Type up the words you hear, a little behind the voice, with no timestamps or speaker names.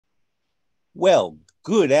Well,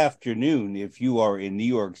 good afternoon if you are in New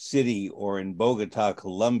York City or in Bogota,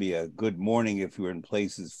 Colombia. Good morning if you're in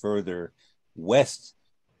places further west.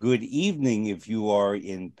 Good evening if you are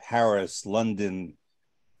in Paris, London,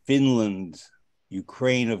 Finland,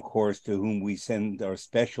 Ukraine, of course, to whom we send our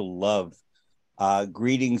special love.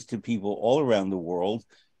 Greetings to people all around the world.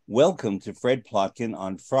 Welcome to Fred Plotkin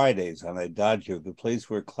on Fridays on Adagio, the place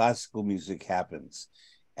where classical music happens.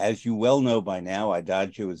 As you well know by now,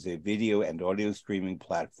 Adagio is a video and audio streaming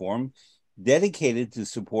platform dedicated to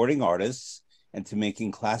supporting artists and to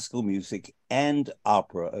making classical music and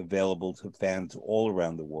opera available to fans all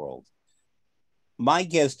around the world. My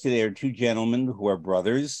guests today are two gentlemen who are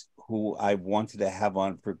brothers who I've wanted to have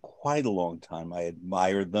on for quite a long time. I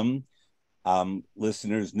admire them.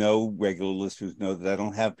 Listeners know, regular listeners know that I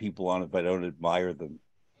don't have people on if I don't admire them,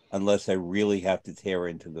 unless I really have to tear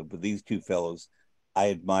into them. But these two fellows I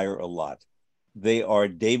admire a lot. They are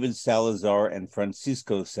David Salazar and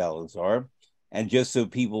Francisco Salazar. And just so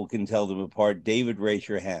people can tell them apart, David, raise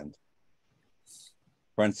your hand.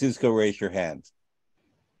 Francisco, raise your hand.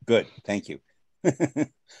 Good, thank you.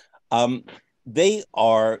 They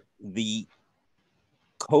are the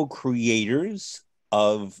co-creators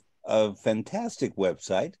of a fantastic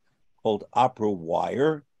website called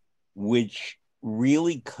Operawire, which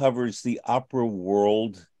really covers the opera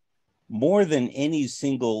world more than any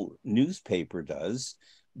single newspaper does.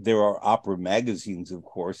 There are opera magazines, of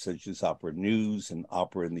course, such as Opera News and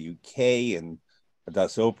Opera in the UK and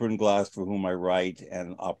Das Opernglas, for whom I write,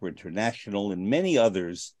 and Opera International, and many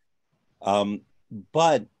others.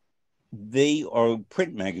 But they are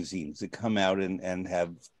print magazines that come out and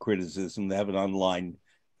have criticism. They have an online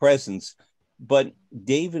presence. But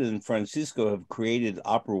David and Francisco have created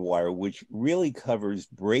Operawire, which really covers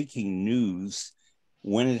breaking news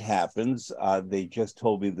when it happens. They just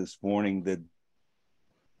told me this morning that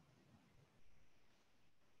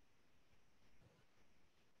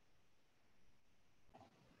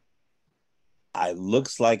it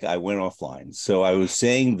looks like I went offline. So I was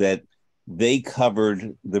saying that they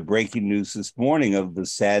covered the breaking news this morning of the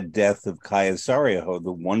sad death of Kaija Saariaho,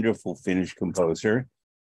 the wonderful Finnish composer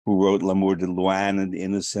who wrote L'amour de Loin and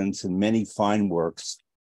Innocence and many fine works.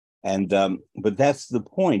 And but that's the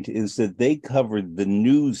point, is that they covered the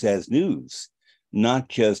news as news, not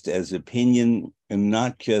just as opinion and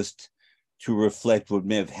not just to reflect what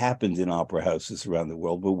may have happened in opera houses around the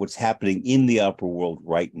world, but what's happening in the opera world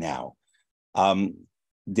right now.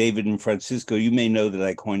 David and Francisco, you may know that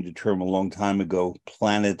I coined a term a long time ago,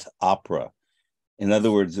 planet opera. In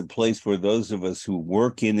other words, a place where those of us who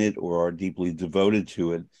work in it or are deeply devoted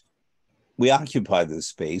to it, we occupy this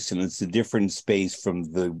space, and it's a different space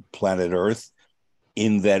from the planet Earth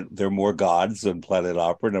in that there are more gods on planet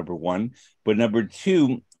opera, number one. But number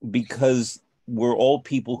two, because we're all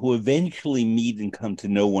people who eventually meet and come to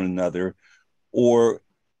know one another or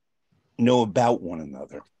know about one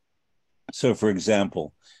another. So, for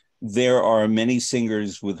example, there are many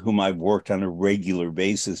singers with whom I've worked on a regular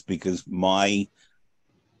basis because my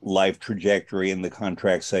life trajectory and the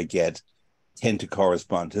contracts I get tend to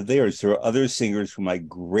correspond to theirs. There are other singers whom I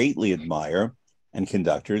greatly admire and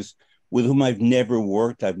conductors with whom I've never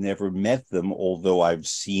worked. I've never met them, although I've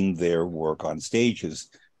seen their work on stages.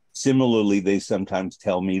 Similarly, they sometimes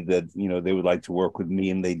tell me that, they would like to work with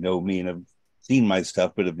me and they know me and have seen my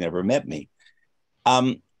stuff, but have never met me.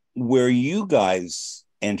 Where you guys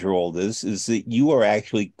enter all this is that you are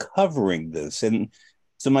actually covering this. And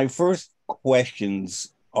so my first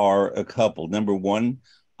questions are a couple. Number one,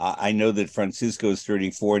 I know that Francisco is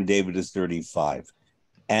 34 and David is 35.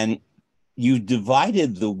 And you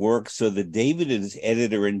divided the work so that David is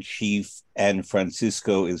editor-in-chief and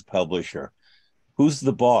Francisco is publisher. Who's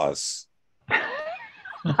the boss?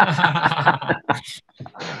 I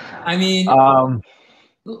mean,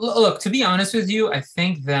 look, to be honest with you, I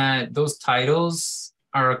think that those titles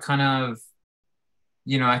are kind of,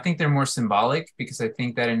 I think they're more symbolic, because I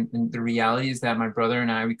think that in the reality is that my brother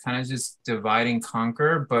and I, we kind of just divide and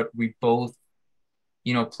conquer, but we both,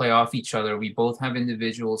 play off each other. We both have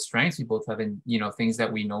individual strengths. We both have, things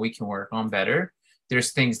that we know we can work on better.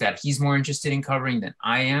 There's things that he's more interested in covering than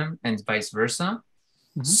I am, and vice versa.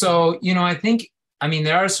 Mm-hmm. So,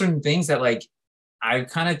 there are certain things that I've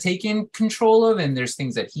kind of taken control of, and there's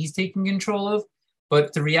things that he's taking control of.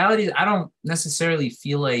 But the reality is I don't necessarily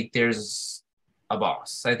feel like there's a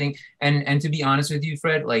boss. I think, and to be honest with you,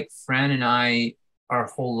 Fred, Fran and I, our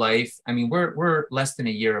whole life, we're less than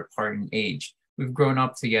a year apart in age. We've grown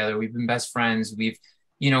up together. We've been best friends. We've,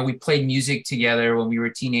 we played music together when we were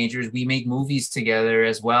teenagers. We make movies together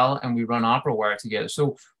as well, and we run Operawire together.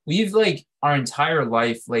 So we've like our entire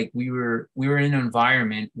life, like we were in an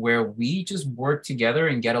environment where we just work together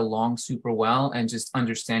and get along super well and just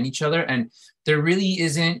understand each other. And there really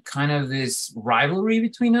isn't kind of this rivalry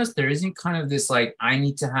between us. There isn't kind of this like, I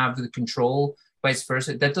need to have the control, vice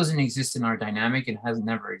versa. That doesn't exist in our dynamic. It has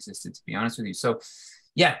never existed, to be honest with you. So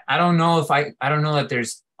yeah, I don't know that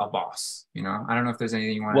there's a boss, I don't know if there's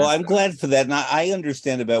anything you want to. Well, I'm glad for that. And I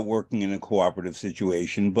understand about working in a cooperative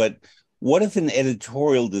situation, but what if an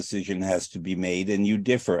editorial decision has to be made and you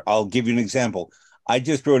differ? I'll give you an example. I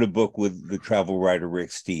just wrote a book with the travel writer Rick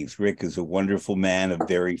Steves. Rick is a wonderful man, a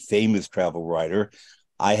very famous travel writer.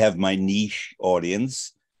 I have my niche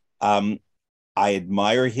audience. I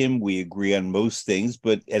admire him. We agree on most things,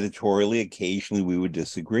 but editorially, occasionally we would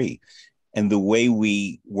disagree. And the way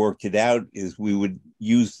we worked it out is we would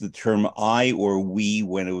use the term I or we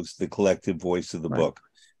when it was the collective voice of the book.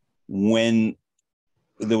 When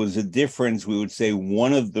there was a difference, we would say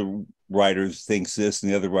one of the writers thinks this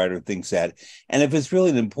and the other writer thinks that. And if it's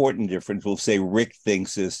really an important difference, we'll say Rick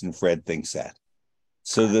thinks this and Fred thinks that,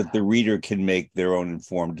 so that the reader can make their own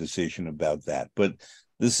informed decision about that. But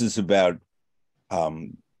this is about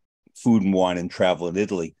food and wine and travel in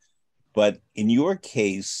Italy. But in your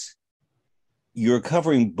case, you're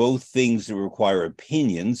covering both things that require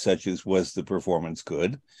opinion, such as was the performance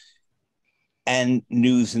good, and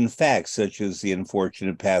news and facts, such as the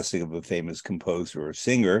unfortunate passing of a famous composer or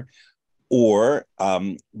singer, or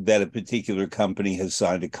that a particular company has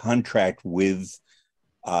signed a contract with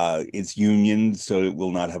its union so it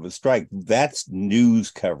will not have a strike. That's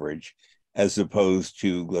news coverage as opposed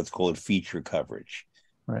to, let's call it, feature coverage.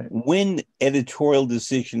 Right. When editorial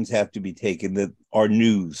decisions have to be taken that are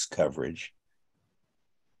news coverage,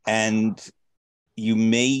 and you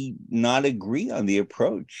may not agree on the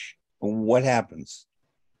approach, what happens?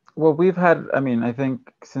 Well, I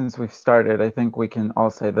think since we've started, I think we can all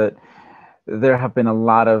say that there have been a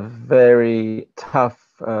lot of very tough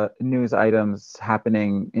news items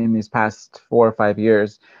happening in these past 4 or 5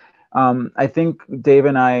 years. I think Dave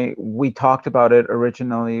and we talked about it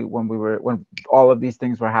originally when all of these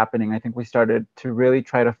things were happening. I think we started to really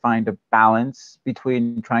try to find a balance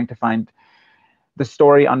between trying to find the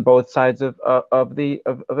story on both sides of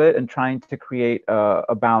it and trying to create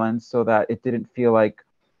a balance so that it didn't feel like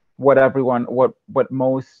what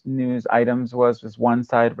most news items was one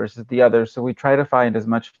side versus the other. So we try to find as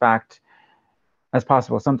much fact as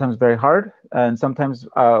possible. Sometimes very hard, and sometimes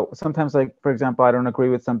like, for example, I don't agree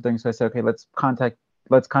with something, so I say, okay, let's contact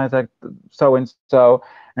so and so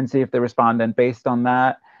and see if they respond, and based on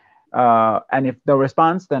that, and if no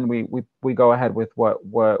response, then we go ahead with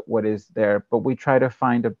what is there. But we try to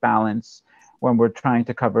find a balance when we're trying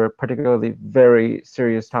to cover particularly very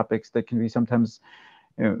serious topics that can be sometimes,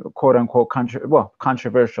 quote unquote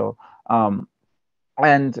controversial.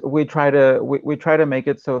 And we try to make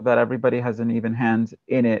it so that everybody has an even hand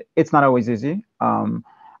in it. It's not always easy.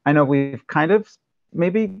 I know we've kind of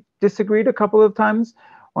maybe disagreed a couple of times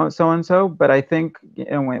on so and so, but I think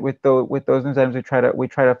with those news items we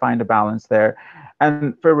try to find a balance there.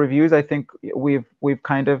 And for reviews, I think we've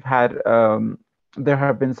kind of had there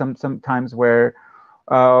have been some times where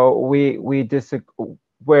we disagree,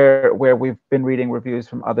 where we've been reading reviews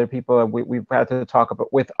from other people, and we've had to talk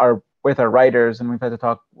about with our writers, and we've had to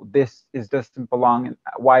talk, this doesn't belong, and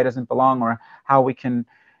why it doesn't belong, or how we can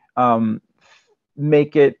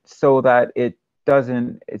make it so that it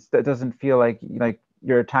doesn't feel like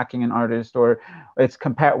you're attacking an artist, or it's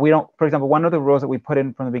we don't, for example, one of the rules that we put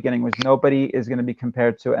in from the beginning was nobody is going to be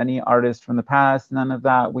compared to any artist from the past. None of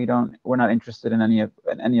that. We're not interested in any of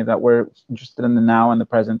that. We're interested in the now and the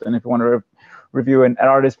present. And if you want to review an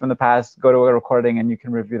artist from the past, go to a recording and you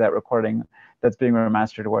can review that recording that's being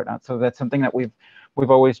remastered or whatnot. So that's something that we've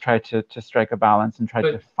always tried to strike a balance and try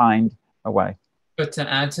to find a way. But to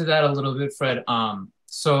add to that a little bit, Fred,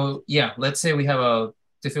 so yeah, let's say we have a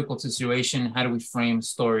difficult situation. How do we frame a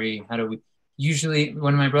story? Usually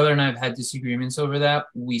when my brother and I have had disagreements over that,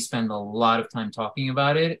 we spend a lot of time talking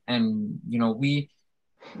about it. And, we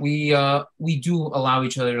do allow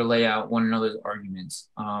each other to lay out one another's arguments.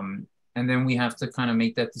 And then we have to kind of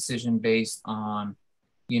make that decision based on,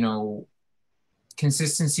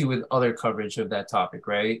 consistency with other coverage of that topic,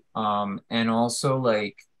 right? And also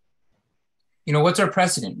what's our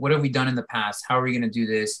precedent? What have we done in the past? How are we going to do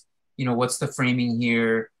this? What's the framing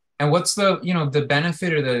here? And what's the, the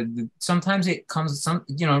benefit, or the sometimes it comes,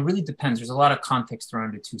 it really depends. There's a lot of context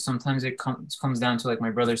around it too. Sometimes it comes down to, like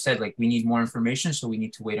my brother said, we need more information. So we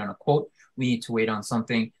need to wait on a quote. We need to wait on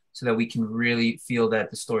something so that we can really feel that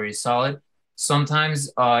the story is solid. Sometimes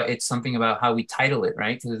it's something about how we title it,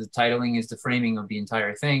 right? Because the titling is the framing of the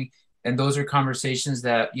entire thing. And those are conversations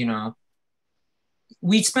that, you know,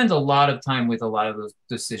 we spend a lot of time with a lot of those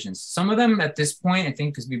decisions. Some of them at this point, I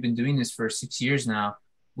think, because we've been doing this for 6 years now,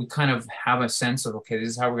 we kind of have a sense of, okay, this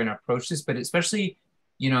is how we're going to approach this. But especially,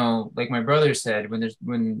 you know, like my brother said,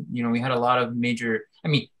 when, you know, we had a lot of major, I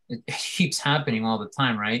mean, it keeps happening all the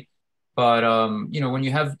time, right? But, you know, when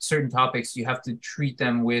you have certain topics, you have to treat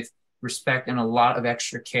them with respect and a lot of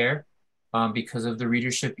extra care, because of the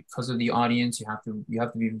readership, because of the audience. You have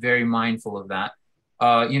to be very mindful of that.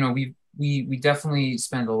 You know, we definitely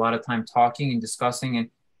spend a lot of time talking and discussing. And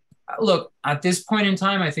look, at this point in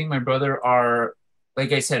time, I think my brother are,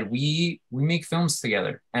 like I said, we make films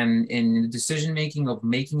together, and in the decision making of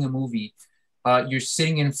making a movie, you're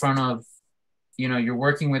sitting in front of, you know, you're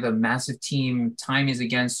working with a massive team. Time is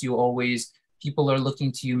against you always. People are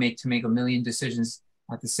looking to you to make a million decisions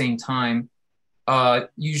at the same time.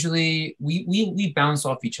 Usually we bounce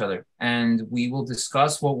off each other, and we will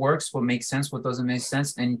discuss what works, what makes sense, what doesn't make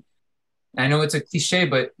sense. And I know it's a cliche,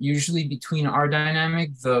 but usually between our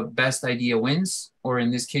dynamic, the best idea wins, or in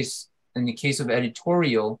this case, in the case of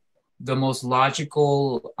editorial, the most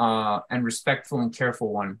logical and respectful and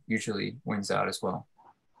careful one usually wins out as well.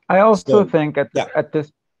 I also think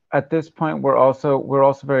at this point we're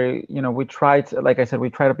also very, you know, we try to, like I said, we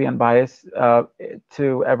try to be unbiased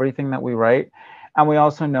to everything that we write, and we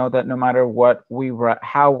also know that no matter what we write,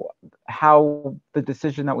 how the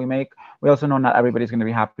decision that we make, we also know not everybody's going to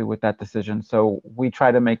be happy with that decision. So we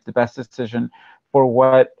try to make the best decision for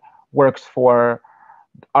what works for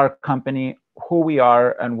our company, who we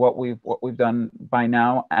are, and what we've done by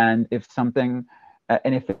now. And if something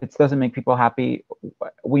and if it doesn't make people happy,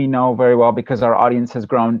 we know very well, because our audience has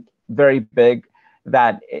grown very big,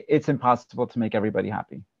 that it's impossible to make everybody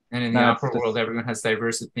happy. And in the opera world, everyone has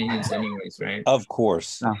diverse opinions anyways, right? Of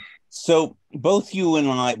course. No. So both of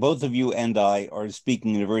you and I are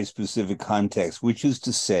speaking in a very specific context, which is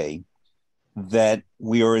to say that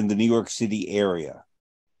we are in the New York City area.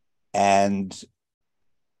 And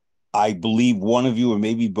I believe one of you, or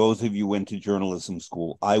maybe both of you, went to journalism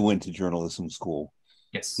school. I went to journalism school.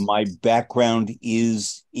 Yes. My background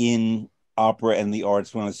is in opera and the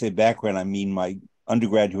arts. When I say background, I mean my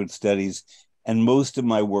undergraduate studies and most of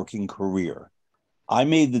my working career. I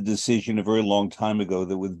made the decision a very long time ago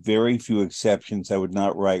that with very few exceptions, I would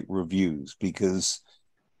not write reviews, because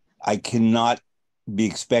I cannot be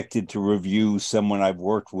expected to review someone I've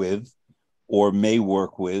worked with or may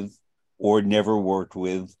work with or never worked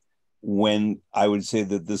with, when I would say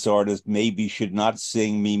that this artist maybe should not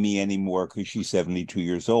sing Mimi anymore because she's 72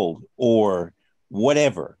 years old or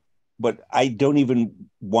whatever. But I don't even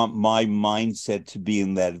want my mindset to be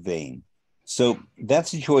in that vein. So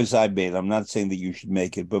that's a choice I made. I'm not saying that you should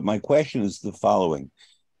make it, but my question is the following.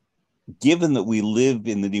 Given that we live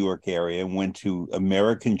in the New York area and went to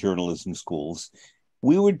American journalism schools,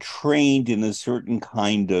 we were trained in a certain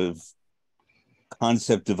kind of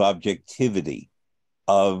concept of objectivity,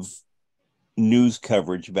 of news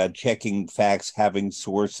coverage, about checking facts, having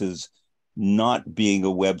sources, not being a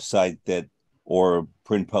website that, or a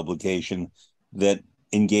print publication that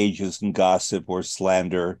engages in gossip or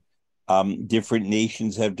slander. Different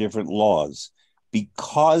nations have different laws.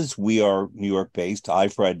 Because we are New York based, I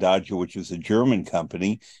for Adagio, which is a German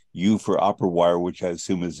company, you for Operawire, which I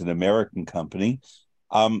assume is an American company.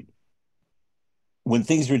 When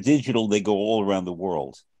things are digital, they go all around the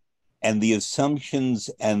world. And the assumptions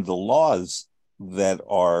and the laws that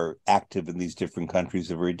are active in these different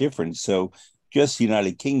countries are very different. So just the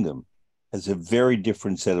United Kingdom has a very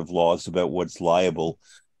different set of laws about what's liable,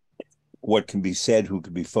 what can be said, who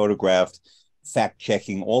can be photographed, fact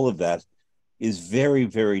checking, all of that is very,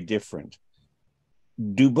 very different.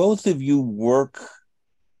 Do both of you work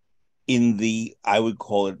in the, I would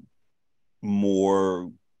call it,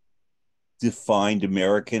 more defined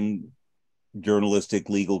American journalistic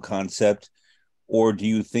legal concept, or do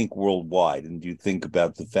you think worldwide? And do you think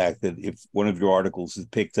about the fact that if one of your articles is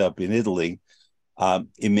picked up in Italy,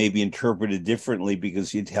 it may be interpreted differently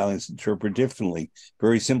because the Italians interpret differently?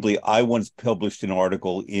 Very simply, I once published an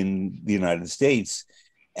article in the United States,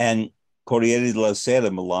 and Corriere della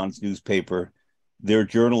Sera, Milan's newspaper, their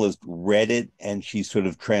journalist read it, and she sort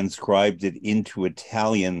of transcribed it into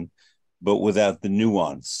Italian, but without the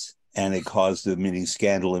nuance. And it caused a mini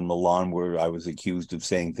scandal in Milan where I was accused of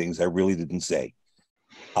saying things I really didn't say.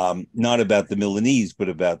 Not about the Milanese, but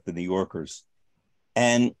about the New Yorkers.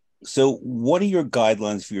 And so what are your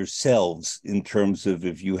guidelines for yourselves in terms of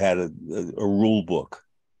if you had a rule book?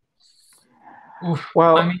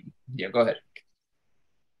 Well, I mean, yeah, go ahead.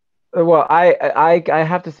 Well, I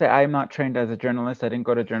have to say I'm not trained as a journalist. I didn't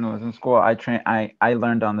go to journalism school. I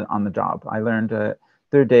learned on the job. I learned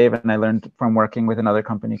through Dave, and I learned from working with another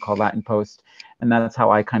company called Latin Post, and that's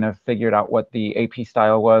how I kind of figured out what the AP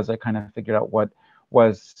style was. I kind of figured out what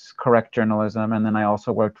was correct journalism, and then I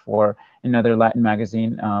also worked for another Latin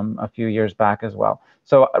magazine a few years back as well.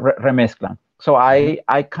 So Remezcla. So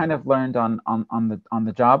I kind of learned on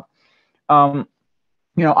the job.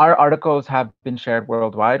 Our articles have been shared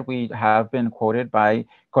worldwide. We have been quoted by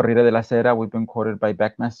Corriere della Sera. We've been quoted by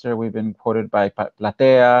Beckmester. We've been quoted by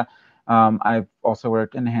Platea. I've also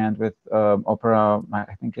worked in hand with Opera,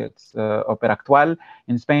 I think it's Opera Actual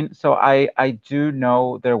in Spain. So I do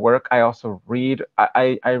know their work. I also read.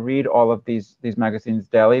 I read all of these magazines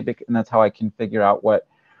daily, and that's how I can figure out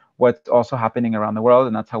what's also happening around the world,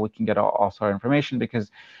 and that's how we can get also our information,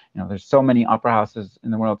 because there's so many opera houses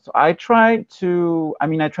in the world. So I try to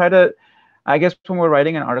I guess when we're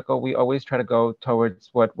writing an article, we always try to go towards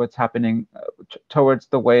what's happening, towards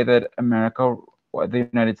the way that America, or the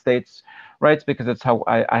United States, writes, because it's how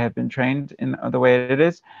I have been trained in the way it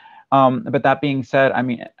is. But that being said,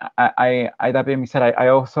 I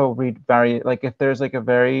also read if there's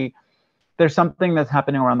there's something that's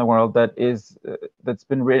happening around the world that's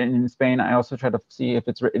been written in Spain, I also try to see if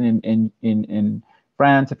it's written in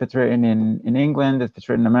France, if it's written in England, if it's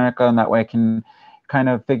written in America, and that way I can kind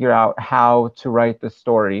of figure out how to write the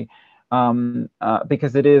story,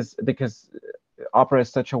 because opera is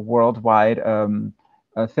such a worldwide genre,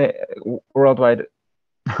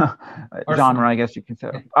 I guess you can say,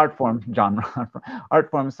 art form.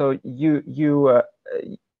 So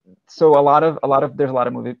so there's a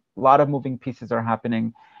lot of moving pieces are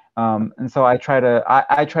happening, and so I try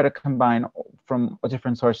to combine from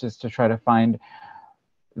different sources to try to find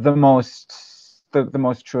the most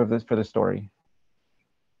true of this for the story.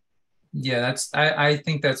 Yeah, I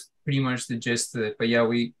think that's pretty much the gist of it. But yeah,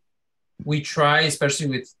 we try, especially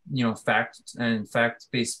with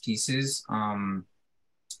fact-based pieces.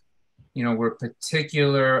 We're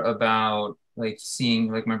particular about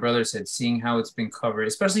seeing, like my brother said, seeing how it's been covered,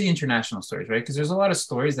 especially the international stories, right? Because there's a lot of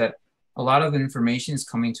stories that a lot of the information is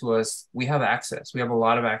coming to us. We have access. We have a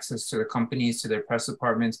lot of access to the companies, to their press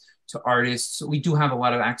departments, to artists. So we do have a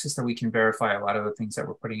lot of access that we can verify a lot of the things that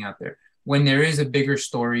we're putting out there. When there is a bigger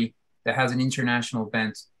story that has an international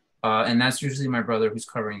bent, and that's usually my brother who's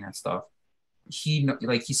covering that stuff.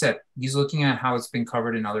 Like he said, he's looking at how it's been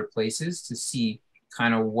covered in other places to see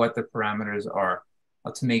kind of what the parameters are,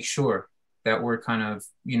 to make sure that we're kind of,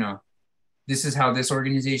 this is how this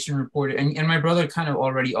organization reported. And my brother kind of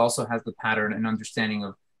already also has the pattern and understanding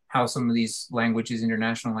of how some of these languages,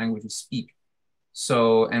 international languages, speak.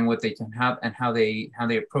 So, and what they can have and how they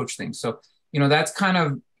approach things. So, that's kind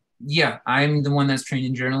of, yeah, I'm the one that's trained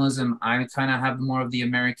in journalism. I kind of have more of the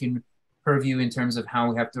American purview in terms of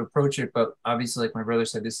how we have to approach it. But obviously, like my brother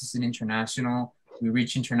said, this is an international, we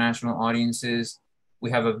reach international audiences.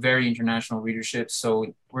 We have a very international readership,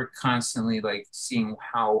 so we're constantly seeing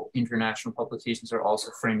how international publications are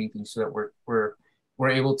also framing things, so that we're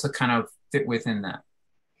able to kind of fit within that.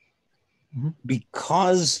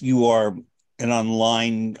 Because you are an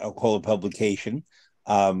online, I'll call it publication,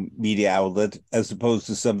 media outlet, as opposed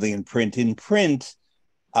to something in print. In print,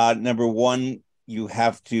 number one, you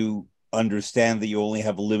have to understand that you only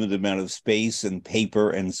have a limited amount of space and paper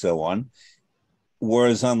and so on.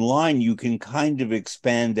 Whereas online, you can kind of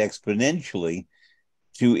expand exponentially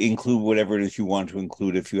to include whatever it is you want to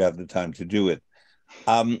include if you have the time to do it.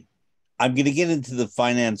 I'm going to get into the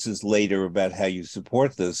finances later about how you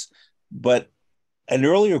support this, but an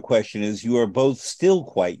earlier question is, you are both still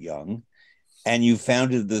quite young, and you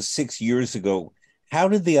founded this 6 years ago. How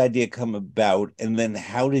did the idea come about, and then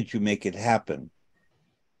how did you make it happen?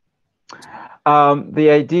 The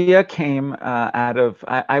idea came out of,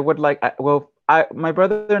 my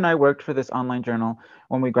brother and I worked for this online journal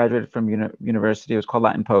when we graduated from university. It was called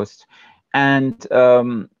Latin Post. And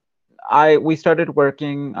we started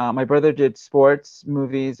working, my brother did sports,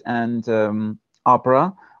 movies, and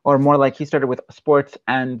opera, or more like he started with sports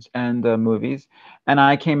and movies. And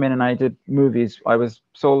I came in and I did movies. I was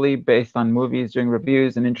solely based on movies, doing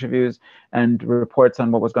reviews and interviews and reports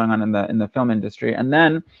on what was going on in the film industry. And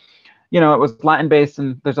then, it was Latin based,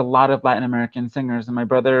 and there's a lot of Latin American singers. And my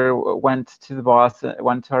brother went to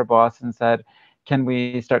our boss and said, can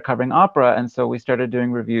we start covering opera? And so we started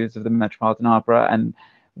doing reviews of the Metropolitan Opera. And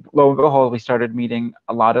lo and behold, we started meeting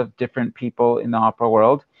a lot of different people in the opera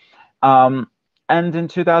world. And in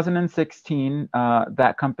 2016,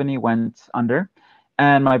 that company went under,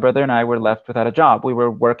 and my brother and I were left without a job. We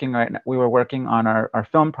were working on our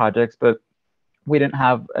film projects, but we didn't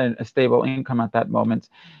have a stable income at that moment.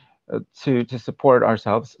 to support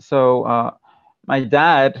ourselves. So my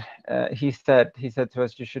dad, he said to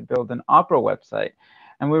us, you should build an opera website.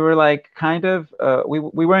 And we were like, kind of,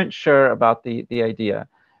 we weren't sure about the idea.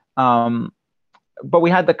 But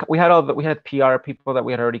we had PR people that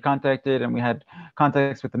we had already contacted, and we had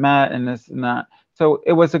contacts with the Met and this and that. So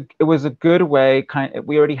it was a good way.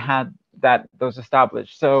 We already had those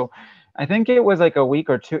established. So I think it was like a week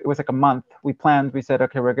or two. It was like a month. We planned. We said,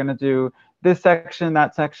 okay, we're gonna do this section,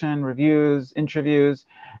 that section, reviews, interviews,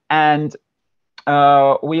 and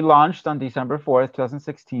we launched on December 4th,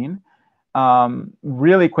 2016.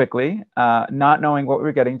 Really quickly, not knowing what we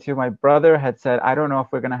were getting to. My brother had said, I don't know if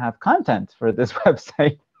we're going to have content for this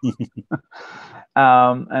website.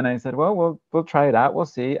 And I said, well, we'll try it out. We'll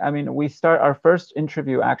see. I mean, our first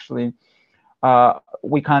interview, actually,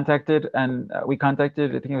 we contacted, I think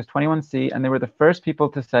it was 21C, and they were the first people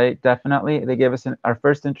to say, definitely. They gave us our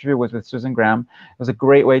first interview was with Susan Graham. It was a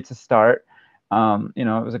great way to start. It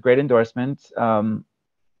was a great endorsement.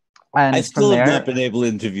 And I still have not been able to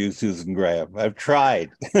interview Susan Graham. I've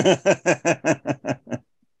tried.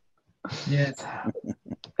 Yes.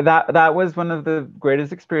 That was one of the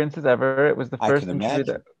greatest experiences ever. It was the first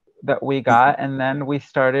interview that we got, and then we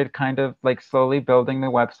started kind of like slowly building the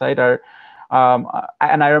website.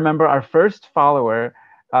 And I remember our first follower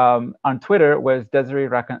on Twitter was Desiree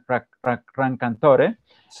Rancantore,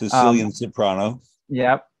 Sicilian soprano.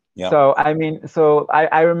 Yep. Yeah. So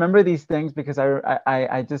I remember these things because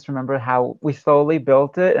I just remember how we slowly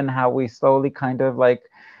built it and how we slowly kind of like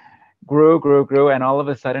grew, and all of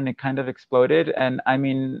a sudden it kind of exploded. And I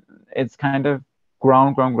mean, it's kind of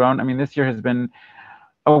grown. I mean, this year has been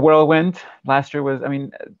a whirlwind. Last year was, I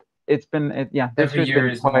mean, this every year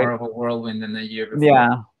is more of a whirlwind than the year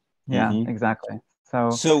before. Yeah, exactly.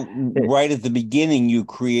 So right at the beginning, you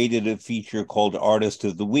created a feature called Artist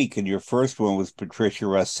of the Week, and your first one was Patricia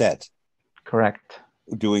Rosset. Correct.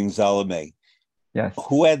 Doing Salome. Yes.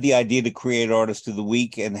 Who had the idea to create Artist of the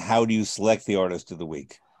Week, and how do you select the Artist of the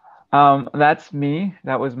Week? That's me.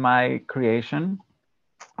 That was my creation.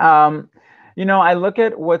 I look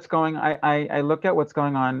at what's going. I look at what's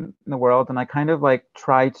going on in the world, and I kind of like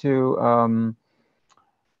try to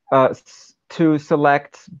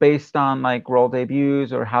select based on like role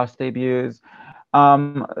debuts or house debuts.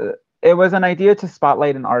 It was an idea to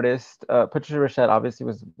spotlight an artist. Patricia Rosset obviously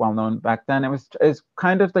was well known back then. It's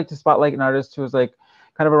kind of like to spotlight an artist who was like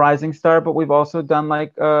kind of a rising star, but we've also done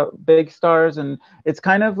like big stars, and it's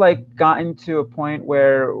kind of like gotten to a point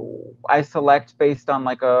where I select based on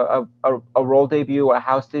like a role debut, a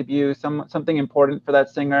house debut, something important for that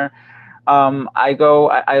singer. I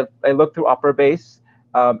look through Opera Base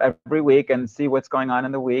every week and see what's going on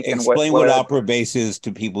in the week. Explain what Opera Base is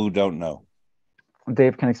to people who don't know.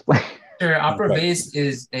 Dave can explain. Sure. Opera Base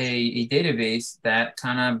is a database that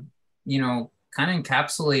kind of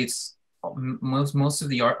encapsulates most of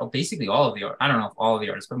the art, or basically all of the art. I don't know if all of the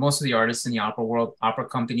artists, but most of the artists in the opera world, opera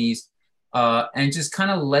companies, and just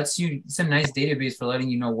kind of lets you. It's a nice database for letting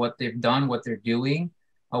you know what they've done, what they're doing,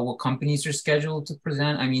 what companies are scheduled to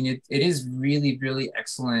present. I mean, it is really, really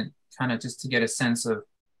excellent, kind of just to get a sense of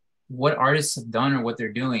what artists have done or what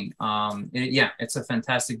they're doing. It's a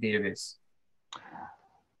fantastic database.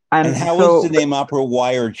 And how was the name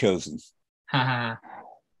Operawire chosen?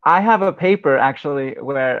 I have a paper actually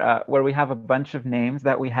where we have a bunch of names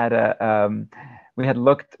that we had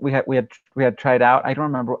tried out. I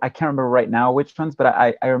can't remember right now which ones, but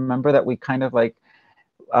I remember that we kind of like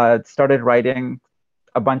started writing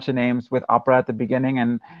a bunch of names with opera at the beginning,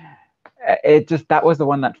 and that was the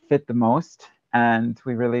one that fit the most, and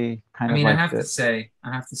we really kind of liked it.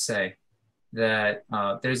 I have to say that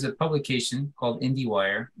there's a publication called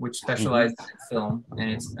IndieWire, which specializes in film, and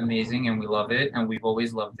it's amazing, and we love it, and we've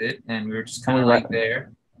always loved it, and we were just kind of like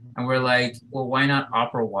there, and we're like, well, why not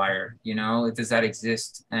Operawire? Does that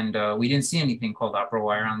exist? And we didn't see anything called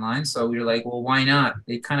Operawire online, so we were like, well, why not?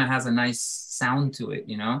 It kind of has a nice sound to it,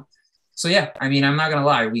 So yeah, I mean, I'm not gonna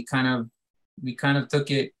lie, we kind of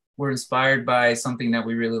took it. We're inspired by something that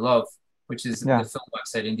we really love, which is the film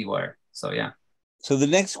website IndieWire. So yeah. So the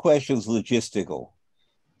next question is logistical.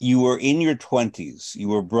 You were in your 20s. You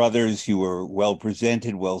were brothers. You were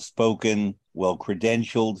well-presented, well-spoken,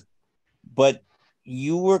 well-credentialed. But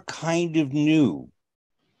you were kind of new.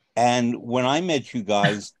 And when I met you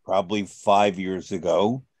guys probably 5 years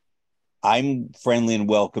ago, I'm friendly and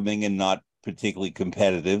welcoming and not particularly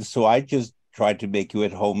competitive. So I just tried to make you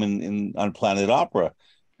at home on Planet Opera.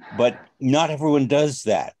 But not everyone does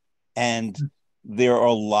that. And there are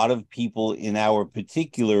a lot of people in our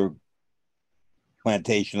particular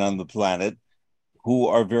plantation on the planet who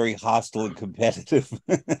are very hostile and competitive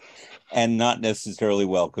and not necessarily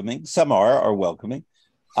welcoming. Some are welcoming.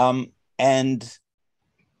 And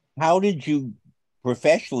how did you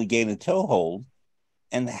professionally gain a toehold?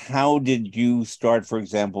 And how did you start, for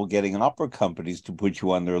example, getting opera companies to put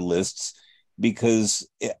you on their lists? Because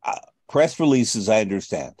press releases, I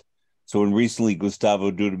understand. So when recently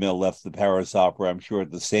Gustavo Dudamel left the Paris Opera, I'm sure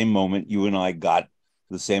at the same moment you and I got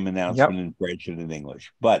the same announcement in French and in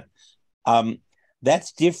English. But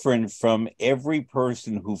that's different from every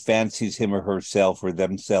person who fancies him or herself or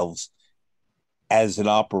themselves as an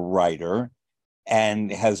opera writer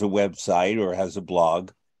and has a website or has a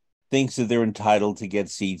blog, thinks that they're entitled to get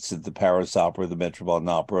seats at the Paris Opera, the Metropolitan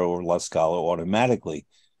Opera, or La Scala automatically.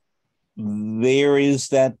 There is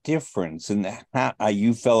that difference. And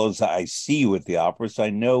you fellows, I see you at the opera, so I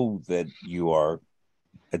know that you are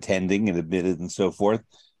attending and admitted and so forth.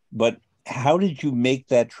 But how did you make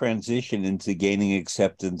that transition into gaining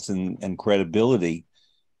acceptance and credibility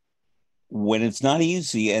when it's not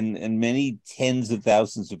easy and many tens of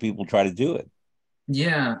thousands of people try to do it?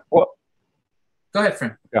 Yeah. Well, go ahead,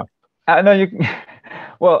 Fran. Yeah. No, you.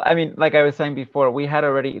 Well, I mean, like I was saying before, we had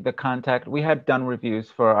already the contact. We had done reviews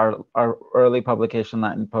for our early publication,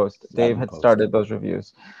 Latin Post. Dave had started those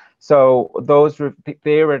reviews, so those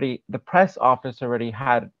the press office already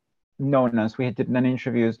had known us. We had done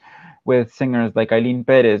interviews with singers like Aileen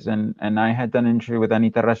Perez, and I had done an interview with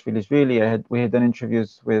Anita Rashvilishvili. We had done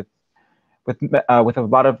interviews with a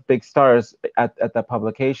lot of big stars at the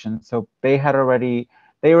publication. So they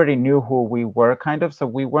already knew who we were, kind of. So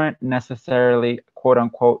we weren't necessarily quote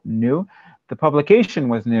unquote new. The publication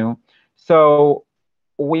was new, so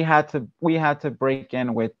we had to break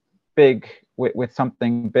in with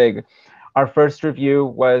something big. Our first review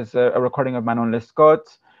was a recording of Manon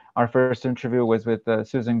Lescaut. Our first interview was with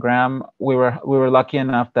Susan Graham. We were lucky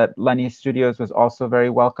enough that Lenny Studios was also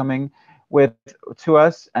very welcoming to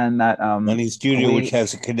us, and that Lenny Studio, which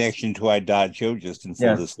has a connection to Adagio, just in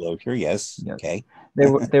full disclosure. Yes. Okay.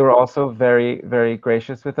 They were also very, very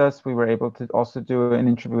gracious with us. We were able to also do an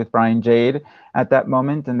interview with Brian Jade at that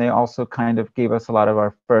moment, and they also kind of gave us a lot of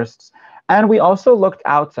our firsts. And we also looked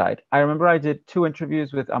outside. I remember I did 2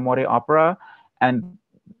 interviews with Amore Opera, and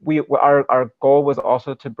our goal was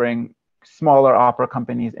also to bring smaller opera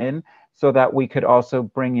companies in, so that we could also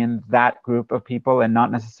bring in that group of people and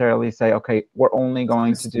not necessarily say, okay, we're only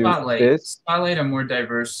going to do this. Spotlight a more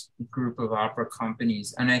diverse group of opera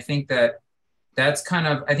companies. And I think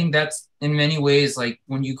that's in many ways, like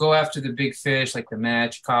when you go after the big fish, like the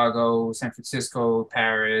Met, Chicago, San Francisco,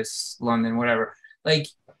 Paris, London, whatever, like,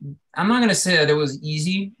 I'm not going to say that it was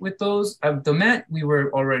easy with those. The Met, we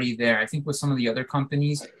were already there. I think with some of the other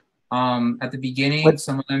companies, at the beginning,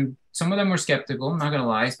 some of them were skeptical, I'm not gonna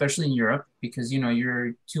lie, especially in Europe, because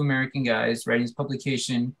you're 2 American guys writing this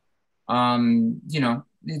publication.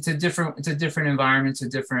 It's a different environment, it's a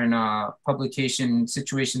different publication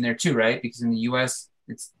situation there too, right? Because in the US,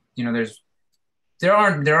 it's there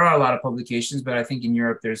are a lot of publications, but I think in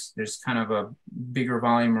Europe there's kind of a bigger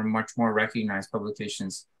volume or much more recognized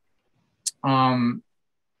publications.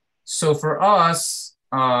 So for us,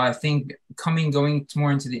 I think going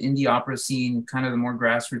more into the indie opera scene, kind of the more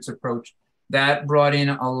grassroots approach, that brought in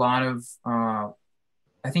a lot of,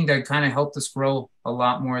 I think that kind of helped us grow a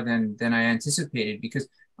lot more than I anticipated, because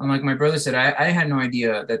like my brother said, I had no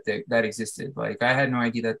idea that existed. Like I had no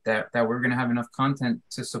idea that we're going to have enough content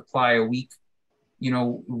to supply a week,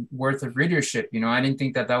 worth of readership. I didn't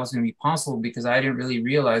think that was going to be possible, because I didn't really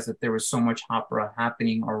realize that there was so much opera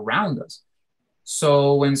happening around us.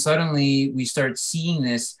 So when suddenly we start seeing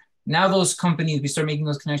this, now those companies, we start making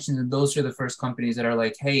those connections, and those are the first companies that are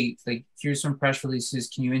like, hey, like, here's some press releases.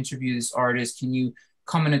 Can you interview this artist? Can you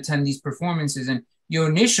come and attend these performances? And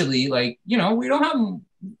initially, like,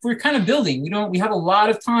 we're kind of building. We have a lot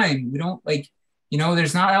of time. We don't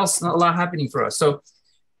there's not a lot happening for us. So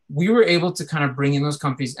we were able to kind of bring in those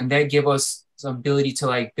companies, and that gave us the ability to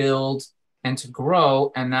like build and to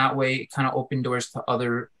grow. And that way it kind of opened doors to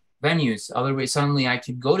other venues. Other ways, suddenly I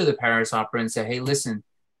could go to the Paris Opera and say, hey, listen,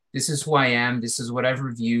 this is who I am. This is what I've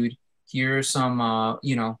reviewed. Here's some,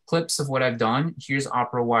 clips of what I've done. Here's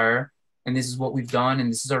Operawire, and this is what we've done,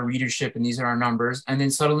 and this is our readership, and these are our numbers. And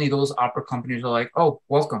then suddenly those opera companies are like, oh,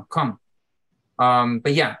 welcome, come.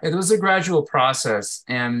 But yeah, it was a gradual process.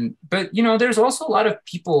 But there's also a lot of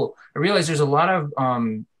people. I realize there's a lot of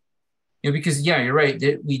because you're right.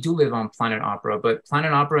 We do live on Planet Opera, but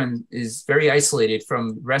Planet Opera is very isolated from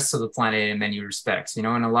the rest of the planet in many respects, and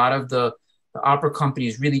a lot of the opera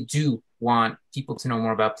companies really do want people to know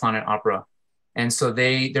more about Planet Opera. And so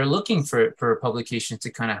they're looking for a publication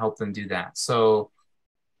to kind of help them do that. So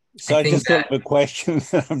So I just thought of a question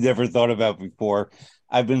that I've never thought about before.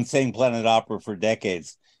 I've been saying Planet Opera for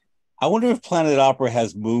decades. I wonder if Planet Opera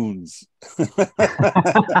has moons.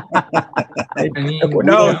 I mean,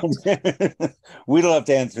 no. We don't have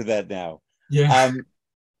to answer that now. Yeah.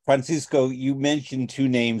 Francisco, you mentioned two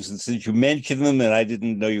names, and since you mentioned them and I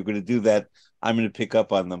didn't know you were going to do that, I'm going to pick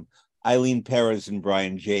up on them. Eileen Perez and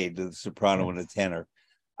Brian Jade, the soprano and a tenor.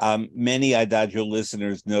 Many Adagio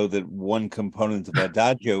listeners know that one component of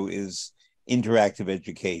Adagio is interactive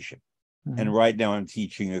education. Mm-hmm. And right now I'm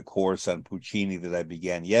teaching a course on Puccini that I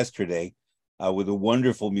began yesterday with a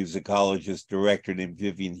wonderful musicologist director named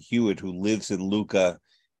Vivian Hewitt, who lives in Lucca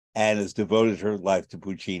and has devoted her life to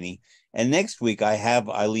Puccini. And next week, I have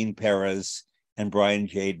Eileen Perez and Brian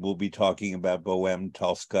Jade will be talking about Bohème,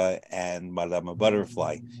 Tosca, and Madame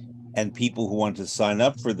Butterfly. And people who want to sign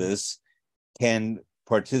up for this can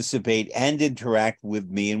participate and interact with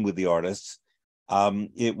me and with the artists.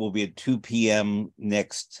 It will be at 2 p.m.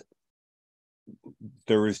 next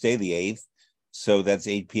Thursday, the 8th. So that's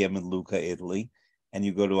 8 p.m. in Lucca, Italy. And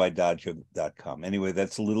you go to idagio.com. Anyway,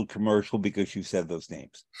 that's a little commercial because you said those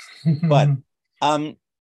names. But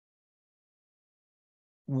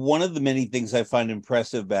one of the many things I find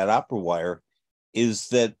impressive about Operawire is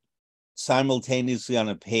that simultaneously on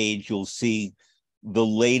a page, you'll see the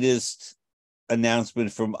latest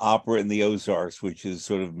announcement from Opera in the Ozarks, which is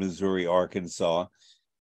sort of Missouri, Arkansas.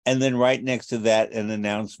 And then right next to that, an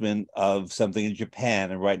announcement of something in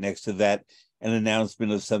Japan. And right next to that, an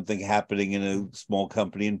announcement of something happening in a small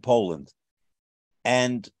company in Poland.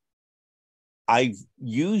 And I've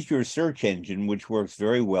used your search engine, which works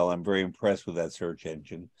very well. I'm very impressed with that search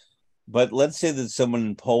engine. But let's say that someone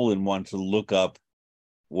in Poland wants to look up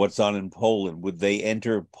what's on in Poland. Would they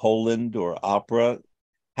enter Poland or opera?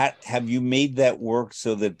 Have you made that work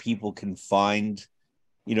so that people can find,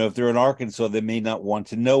 you know, if they're in Arkansas, they may not want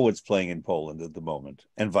to know what's playing in Poland at the moment,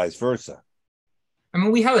 and vice versa? I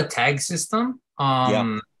mean, we have a tag system.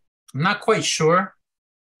 I'm not quite sure.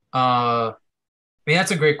 I mean,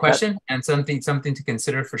 that's a great question and something to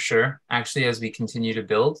consider for sure, actually, as we continue to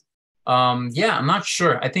build. Yeah, I'm not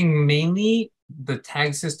sure. I think mainly the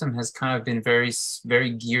tag system has kind of been very,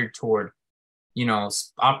 very geared toward, you know,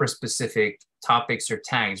 opera-specific topics or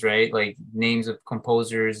tags, right? Like names of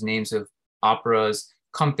composers, names of operas,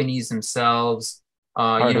 companies themselves, you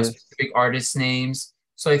know, specific artist names.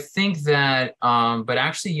 So I think that, but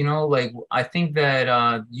actually, you know, like, I think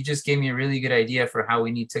that you just gave me a really good idea for how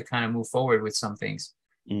we need to kind of move forward with some things.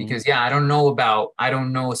 Because, yeah, I don't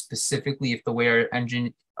know specifically if the way our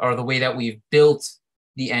engine or the way that we've built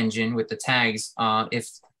the engine with the tags, if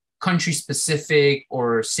country specific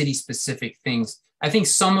or city specific things. I think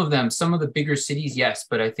some of the bigger cities, yes,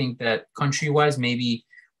 but I think that country wise, maybe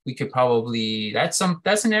we could probably, that's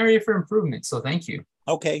an area for improvement. So thank you.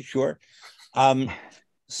 Okay, sure.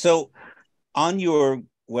 So on your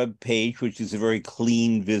web page, which is a very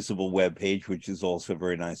clean, visible web page, which is also a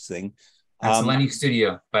very nice thing. That's Lenny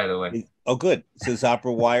Studio, by the way. Oh, good. It says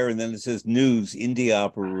Operawire, and then it says news, indie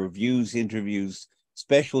opera, reviews, interviews,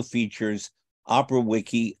 special features, opera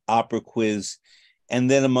wiki, opera quiz. And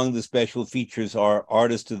then among the special features are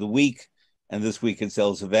Artist of the Week. And this week it's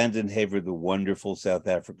Elsa Vandenhaver, the wonderful South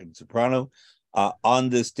African soprano. On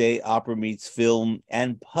this day, opera meets film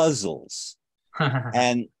and puzzles.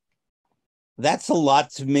 And that's a lot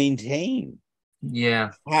to maintain.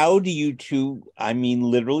 Yeah. How do you two, I mean,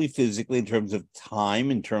 literally, physically, in terms of time,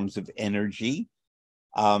 in terms of energy,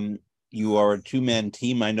 you are a two-man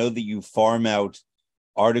team. I know that you farm out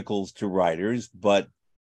articles to writers, but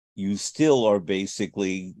you still are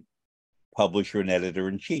basically publisher and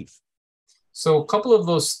editor-in-chief. So a couple of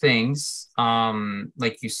those things,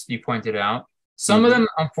 like you pointed out, some of them,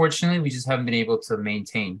 unfortunately, we just haven't been able to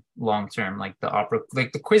maintain long term. Like the opera,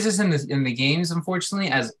 like the quizzes in the games, unfortunately,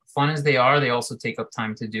 as fun as they are, they also take up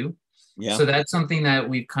time to do. Yeah. So that's something that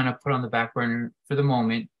we've kind of put on the back burner for the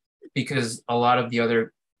moment, because a lot of the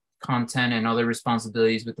other content and other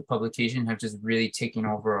responsibilities with the publication have just really taken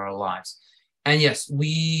over our lives. And yes,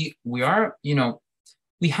 we are, you know,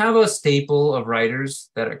 we have a staple of writers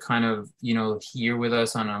that are kind of, you know, here with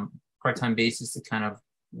us on a part-time basis to kind of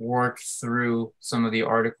work through some of the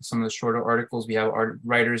articles, some of the shorter articles. We have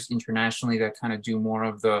writers internationally that kind of do more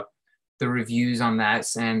of the reviews on that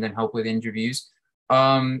and then help with interviews.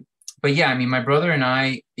 But yeah, I mean, my brother and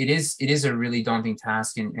I, it is a really daunting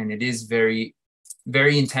task, and it is very,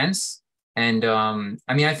 very intense. And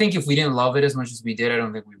I mean, I think if we didn't love it as much as we did, I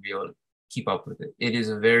don't think we'd be able to keep up with it. It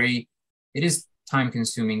is time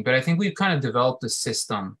consuming, but I think we've kind of developed a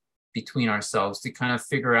system between ourselves to kind of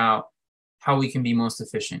figure out how we can be most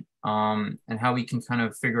efficient, and how we can kind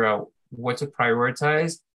of figure out what to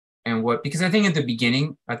prioritize what, because I think at the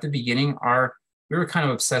beginning, we were kind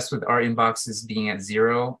of obsessed with our inboxes being at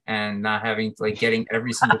 0 and not having like getting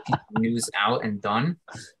every single piece of news out and done.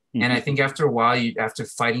 And I think after a while, after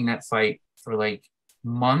fighting that fight for like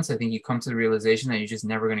months, I think you come to the realization that you're just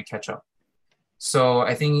never going to catch up. So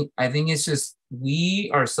I think it's just,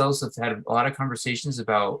 we ourselves have had a lot of conversations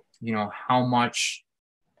about, how much,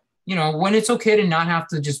 when it's okay to not have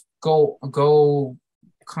to just go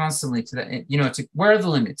constantly to that, to where are the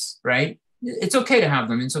limits, right? It's okay to have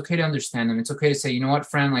them. It's okay to understand them. It's okay to say, you know what,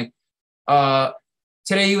 friend, like,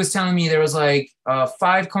 today he was telling me there was like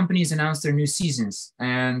 5 companies announced their new seasons,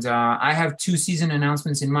 and I have 2 season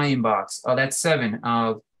announcements in my inbox. That's 7.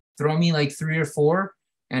 Throw me like 3 or 4,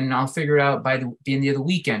 and I'll figure it out by the end of the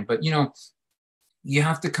weekend. But you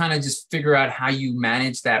have to kind of just figure out how you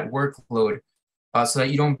manage that workload, so that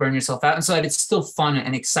you don't burn yourself out, and so that it's still fun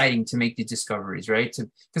and exciting to make the discoveries, right?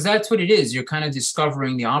 Because that's what it is. You're kind of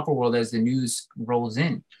discovering the opera world as the news rolls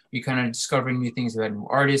in. You're kind of discovering new things about new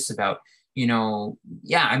artists, about,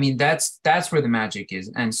 I mean, that's where the magic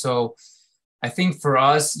is. And so I think for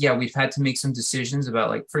us, we've had to make some decisions about,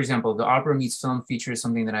 like, for example, the opera meets film feature is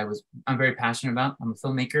something that I'm very passionate about. I'm a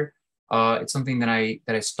filmmaker. It's something that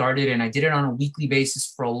I started, and I did it on a weekly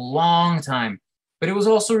basis for a long time. But it was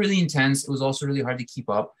also really intense. It was also really hard to keep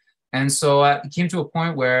up. And so it came to a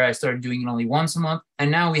point where I started doing it only once a month.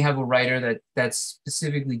 And now we have a writer that's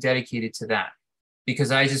specifically dedicated to that,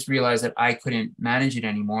 because I just realized that I couldn't manage it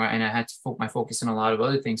anymore, and I had to put my focus on a lot of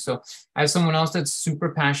other things. So I have someone else that's super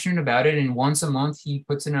passionate about it. And once a month, he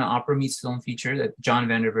puts in an opera meets film feature that John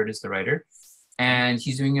Vandervert is the writer. And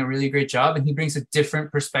he's doing a really great job. And he brings a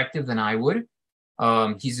different perspective than I would.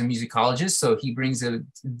 He's a musicologist, so he brings a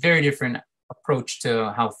very different approach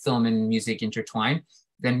to how film and music intertwine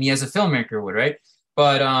than me as a filmmaker would, right?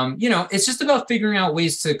 But it's just about figuring out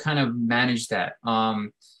ways to kind of manage that,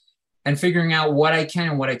 and figuring out what I can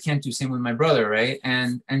and what I can't do. Same with my brother, right?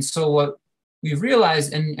 And so what we've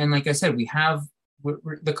realized, and like I said,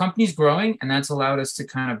 the company's growing, and that's allowed us to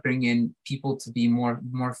kind of bring in people to be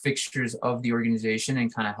more fixtures of the organization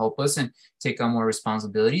and kind of help us and take on more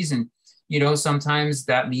responsibilities. And sometimes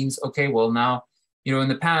that means, okay, well, now, in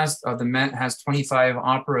the past, the Met has 25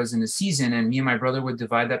 operas in a season, and me and my brother would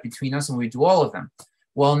divide that between us, and we'd do all of them.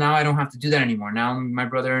 Well, now I don't have to do that anymore. Now my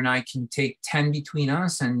brother and I can take 10 between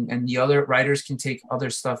us, and the other writers can take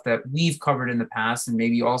other stuff that we've covered in the past, and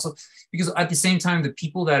maybe also, because at the same time, the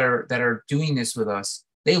people that are doing this with us,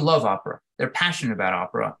 they love opera. They're passionate about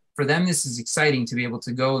opera. For them, this is exciting to be able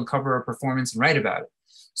to go and cover a performance and write about it.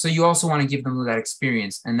 So you also want to give them that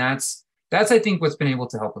experience, and that's I think what's been able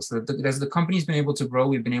to help us. As the company's been able to grow,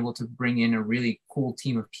 we've been able to bring in a really cool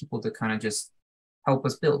team of people to kind of just help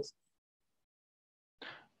us build.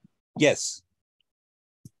 Yes.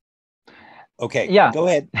 Okay. Yeah. Go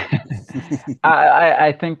ahead.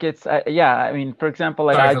 I think it's I mean, for example,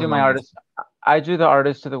 like, I do the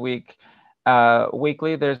artist of the week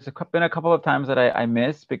weekly. There's been a couple of times that I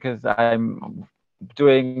miss because I'm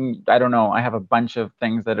doing, I don't know, I have a bunch of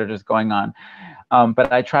things that are just going on.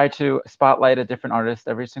 But I try to spotlight a different artist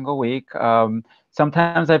every single week.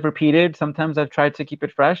 Sometimes I've repeated, sometimes I've tried to keep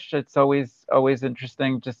it fresh. It's always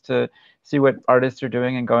interesting just to see what artists are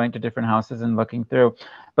doing and going to different houses and looking through.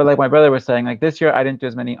 But like my brother was saying, like, this year I didn't do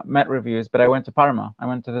as many Met reviews, but I went to Parma. I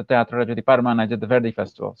went to the Teatro Regio di Parma, and I did the Verdi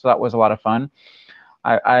Festival. So that was a lot of fun.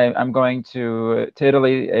 I'm going to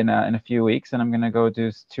Italy in a few weeks, and I'm going to go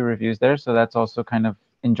do 2 reviews there. So that's also kind of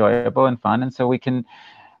enjoyable and fun. And so we can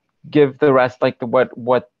give the rest, like,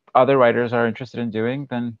 what other writers are interested in doing,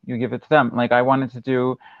 then you give it to them. Like, I wanted to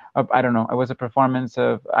do, I don't know, it was a performance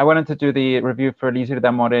of, I wanted to do the review for L'Isir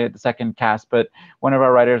d'Amore, the second cast, but one of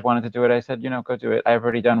our writers wanted to do it. I said, go do it. I've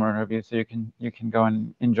already done one review, so you can go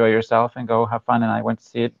and enjoy yourself and go have fun. And I went to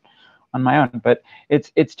see it on my own. But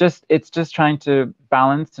it's just trying to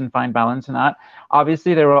balance and find balance in that.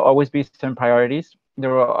 Obviously, there will always be some priorities.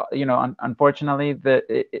 There will, unfortunately,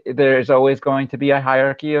 there's always going to be a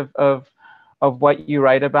hierarchy of what you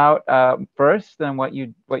write about first and what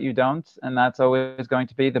you don't, and that's always going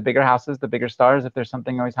to be the bigger houses, the bigger stars. If there's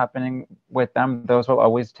something always happening with them, those will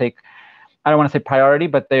always take, I don't want to say priority,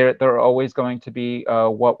 but they're always going to be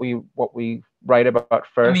what we write about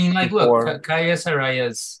first. I mean, like, look, Kaya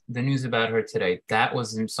Saraya's, the news about her today, that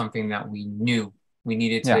wasn't something that we knew we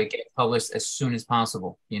needed to get published as soon as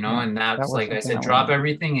possible, and that's, like I said, drop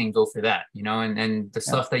everything and go for that, and the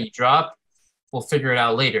stuff that you drop, we'll figure it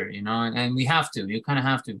out later, and we have to, you kind of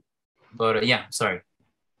have to, but sorry.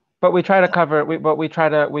 But we try to cover, we try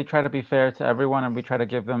to be fair to everyone, and we try to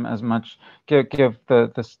give them as much, give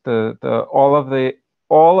the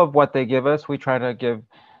all of what they give us, we try to give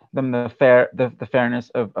them the fairness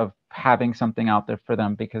of having something out there for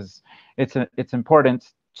them, because it's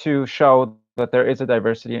important to show that there is a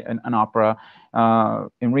diversity in an opera,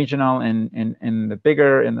 in regional, in the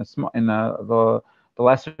bigger, in the small, in the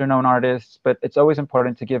lesser known artists, but it's always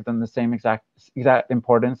important to give them the same exact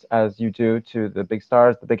importance as you do to the big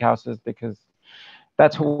stars, the big houses, because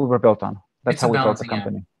that's what we were built on. That's how we built the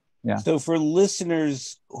company. Yeah. So for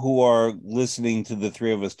listeners who are listening to the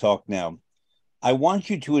three of us talk now, I want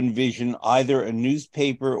you to envision either a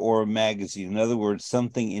newspaper or a magazine, in other words,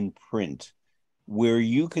 something in print, where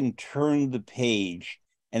you can turn the page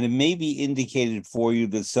and it may be indicated for you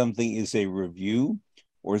that something is a review,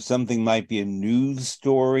 or something might be a news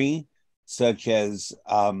story, such as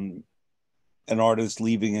an artist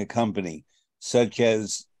leaving a company, such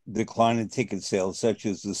as decline in ticket sales, such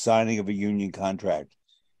as the signing of a union contract.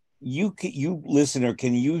 You listener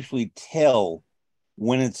can usually tell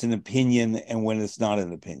when it's an opinion and when it's not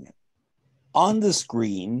an opinion. On the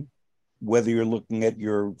screen, whether you're looking at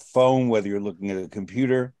your phone, whether you're looking at a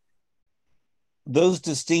computer, those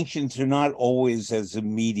distinctions are not always as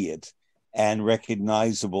immediate and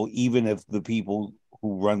recognizable, even if the people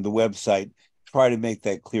who run the website try to make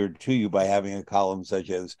that clear to you by having a column such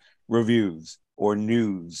as reviews or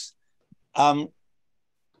news.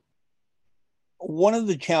 One of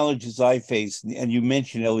the challenges I faced, and you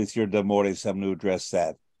mentioned Eliseo d'Amore, so I'm going to address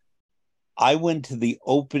that. I went to the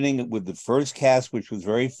opening with the first cast, which was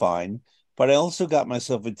very fine, but I also got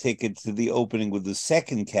myself a ticket to the opening with the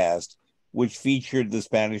second cast, which featured the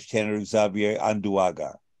Spanish tenor Xavier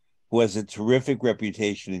Anduaga, who has a terrific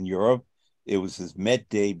reputation in Europe. It was his Met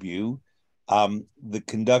debut. The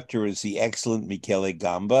conductor is the excellent Michele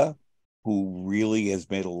Gamba, who really has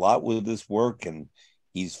made a lot with this work, and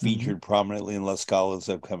he's featured prominently in La Scala's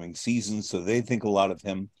upcoming season, so they think a lot of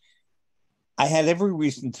him. I had every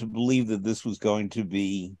reason to believe that this was going to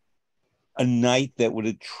be a night that would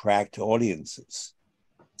attract audiences.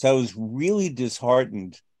 So I was really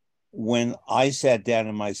disheartened when I sat down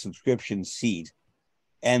in my subscription seat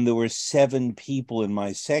and there were 7 people in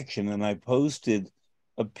my section, and I posted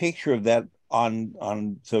a picture of that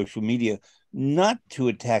on social media, not to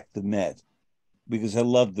attack the Met, because I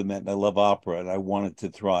love the Met and I love opera and I want it to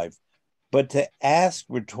thrive, but to ask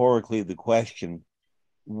rhetorically the question,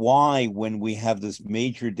 why, when we have this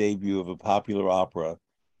major debut of a popular opera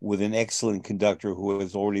with an excellent conductor who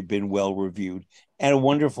has already been well reviewed and a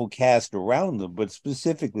wonderful cast around them, but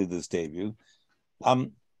specifically this debut,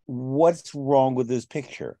 what's wrong with this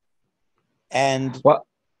picture? And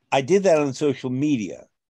I did that on social media.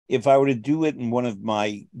 If I were to do it in one of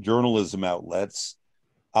my journalism outlets,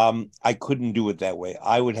 I couldn't do it that way.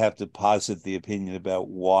 I would have to posit the opinion about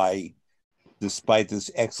why, despite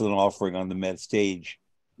this excellent offering on the Met stage,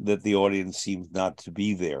 that the audience seems not to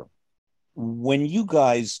be there. When you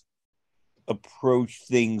guys approach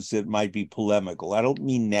things that might be polemical, I don't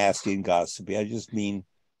mean nasty and gossipy, I just mean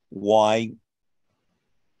why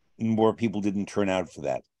more people didn't turn out for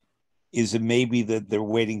that. Is it maybe that they're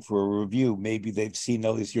waiting for a review? Maybe they've seen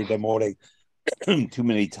Eliseo d'Amore too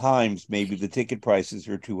many times. Maybe the ticket prices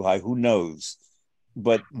are too high. Who knows?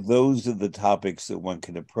 But those are the topics that one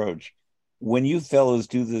can approach. When you fellows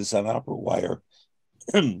do this on Operawire,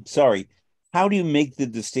 sorry, how do you make the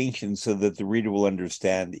distinction so that the reader will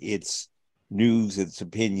understand its news, its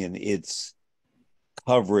opinion, its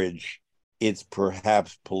coverage, its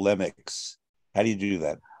perhaps polemics? How do you do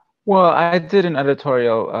that? Well, I did an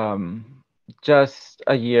editorial just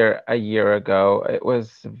a year ago. It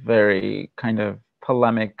was very kind of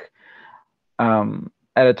polemic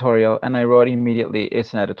editorial, and I wrote immediately,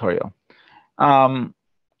 it's an editorial.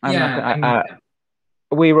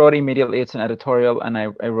 We wrote immediately, it's an editorial, and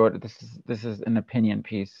I wrote, this is an opinion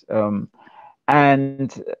piece,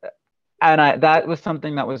 and that was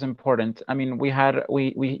something that was important. I mean, we have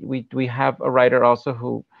a writer also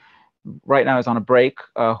who right now is on a break,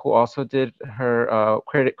 who also did her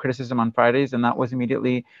criticism on Fridays, and that was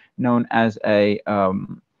immediately known as an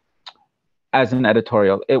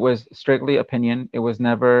editorial. It was strictly opinion. It was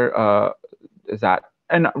never that.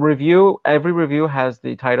 And review, every review has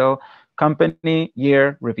the title company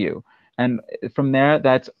year review, and from there,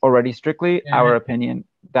 that's already strictly our opinion.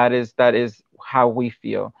 That is how we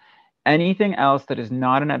feel. Anything else that is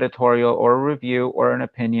not an editorial or a review or an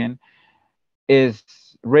opinion is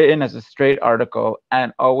written as a straight article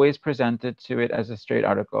and always presented to it as a straight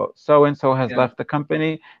article. So and so has left the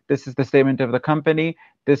company. This is the statement of the company.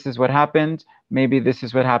 This is what happened. Maybe this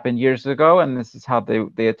is what happened years ago, and this is how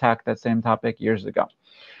they attacked that same topic years ago.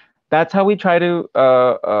 That's how we try to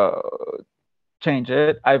change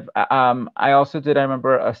it. I also did, I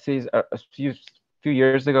remember a few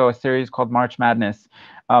years ago, a series called March Madness,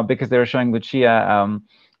 because they were showing Lucia.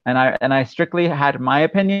 And I strictly had my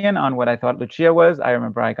opinion on what I thought Lucia was. I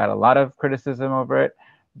remember I got a lot of criticism over it,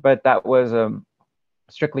 but that was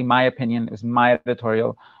strictly my opinion. It was my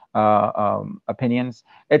editorial opinions.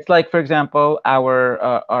 It's like, for example,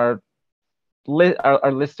 our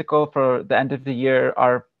listicle for the end of the year,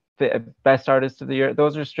 our best artists of the year.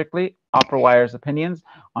 Those are strictly Operawire's opinions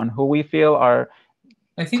on who we feel are.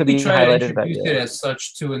 I think we try to introduce it as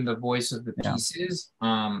such too in the voice of the pieces.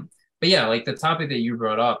 But yeah, like the topic that you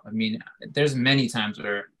brought up, I mean, there's many times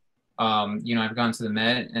where, you know, I've gone to the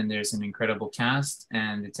Met and there's an incredible cast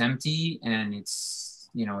and it's empty and it's,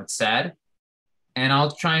 you know, it's sad. And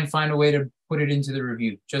I'll try and find a way to put it into the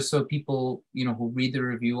review just so people, you know, who read the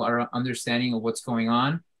review are understanding of what's going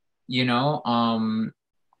on, you know.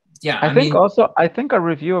 Yeah, I think a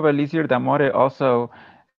review of Elisir d'Amore also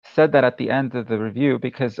said that at the end of the review,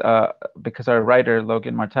 because our writer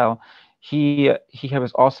Logan Martel, he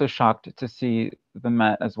was also shocked to see the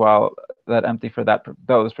Met as well, that empty for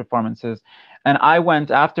those performances. And I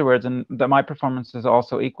went afterwards, and my performance is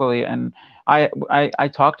also equally. And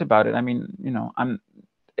I talked about it. I mean, you know,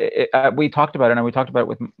 we talked about it, and we talked about it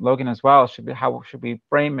with Logan as well. How should we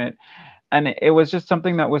frame it? And it was just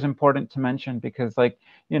something that was important to mention, because, like,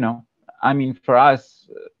 you know, I mean, for us,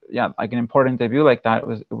 yeah, like an important debut like that,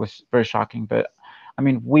 it was very shocking. But I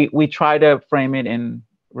mean, we try to frame it in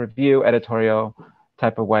review editorial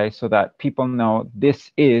type of way so that people know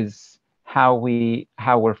this is how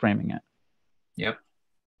we're framing it. Yep.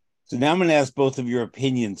 So now I'm going to ask both of your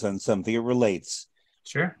opinions on something. It relates.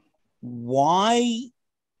 Sure. Why?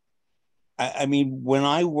 I mean, when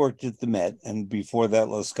I worked at the Met, and before that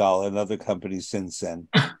La Scala and other companies since then,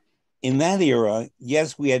 in that era,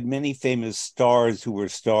 yes, we had many famous stars who were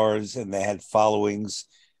stars and they had followings.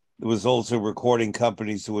 There was also recording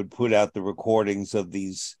companies who would put out the recordings of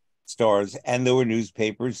these stars, and there were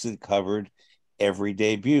newspapers that covered every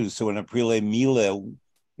debut. So when Aprile Mille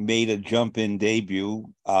made a jump-in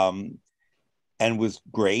debut and was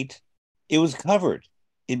great, it was covered.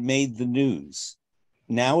 It made the news.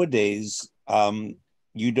 Nowadays,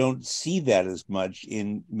 you don't see that as much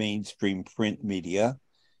in mainstream print media.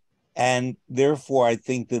 And therefore, I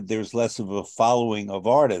think that there's less of a following of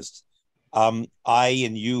artists. I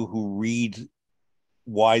and you, who read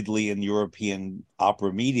widely in European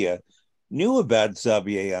opera media, knew about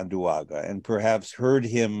Xavier Anduaga and perhaps heard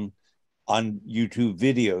him on YouTube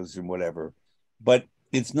videos and whatever. But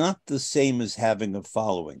it's not the same as having a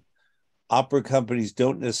following. Opera companies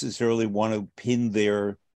don't necessarily want to pin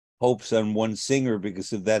their hopes on one singer,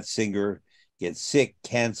 because if that singer gets sick,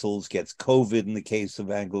 cancels, gets COVID in the case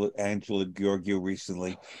of Angela Georgiou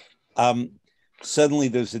recently, suddenly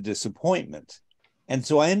there's a disappointment. And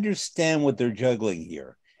so I understand what they're juggling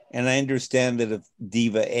here. And I understand that if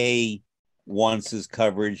Diva A wants his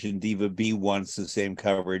coverage and Diva B wants the same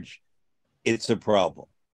coverage, it's a problem.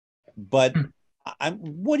 But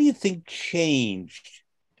what do you think changed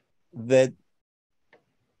that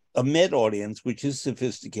a Met audience, which is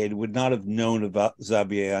sophisticated, would not have known about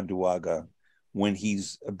Xavier Anduaga when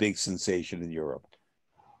he's a big sensation in Europe?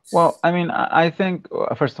 Well, I mean, I think,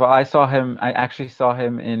 first of all, I actually saw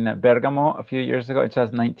him in Bergamo a few years ago, in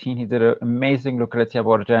 2019. He did an amazing Lucrezia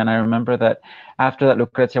Borgia. And I remember that after that,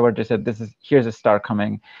 Lucrezia Borgia said, here's a star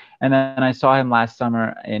coming. And then I saw him last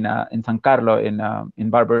summer in San Carlo, in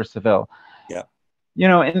Barber Seville. Yeah. You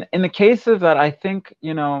know, in the case of that, I think,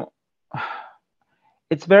 you know,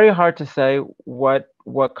 it's very hard to say what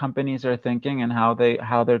companies are thinking and how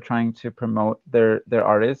they're trying to promote their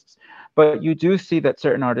artists. But you do see that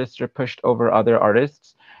certain artists are pushed over other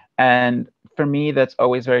artists. And for me, that's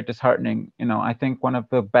always very disheartening. You know, I think one of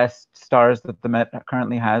the best stars that the Met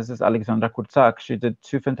currently has is Alexandra Kurtzak. She did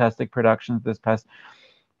 2 fantastic productions this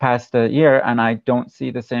past year, and I don't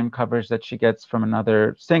see the same coverage that she gets from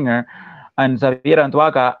another singer. And Xavier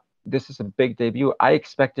Anduaga, this is a big debut. I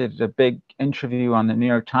expected a big interview on the New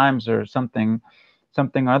York Times or something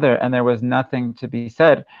other, and there was nothing to be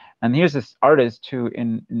said. And here's this artist who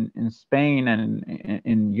in Spain and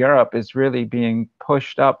in Europe is really being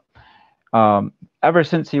pushed up ever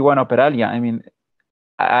since he won Operalia. I mean,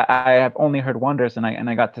 I have only heard wonders, and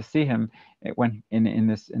I got to see him when in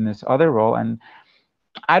this other role. And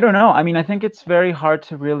I don't know. I mean, I think it's very hard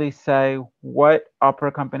to really say what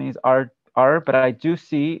opera companies are, but I do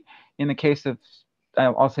see, in the case of,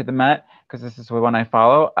 I'll say the Met, because this is the one I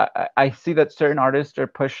follow, I see that certain artists are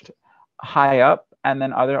pushed high up, and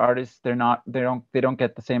then other artists they don't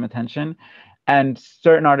get the same attention, and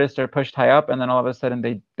certain artists are pushed high up, and then all of a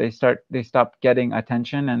sudden they stop getting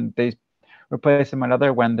attention, and they replace them with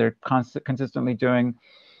another when they're consistently doing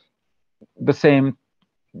the same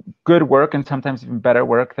good work and sometimes even better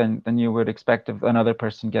work than you would expect of another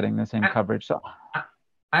person getting the same coverage. So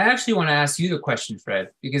I actually want to ask you the question,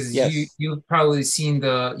 Fred, because Yes. you've probably seen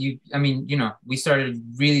I mean, we started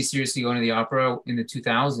really seriously going to the opera in the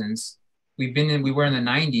 2000s. We were in the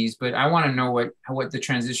 90s, but I want to know what the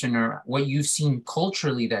transition or what you've seen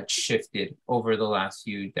culturally that shifted over the last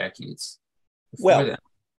few decades. Well,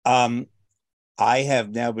 I have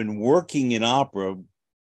now been working in opera,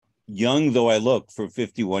 young though I look, for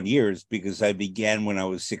 51 years, because I began when I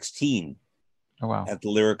was 16. Oh, wow. At the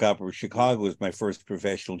Lyric Opera of Chicago was my first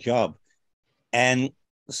professional job. And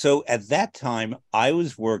so at that time, I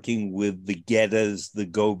was working with the Geddes, the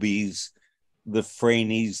Gobies, the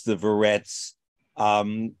Frainies, the Verettes,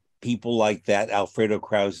 people like that, Alfredo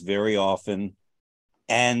Kraus very often.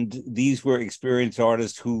 And these were experienced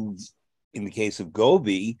artists who, in the case of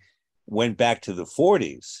Gobi, went back to the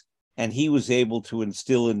 40s. And he was able to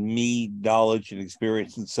instill in me knowledge and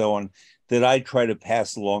experience and so on that I try to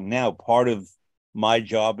pass along now. Part of my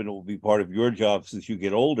job, and it will be part of your job as you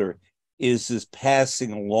get older, is this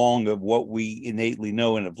passing along of what we innately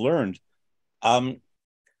know and have learned.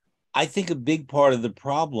 I think a big part of the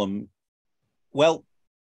problem, well,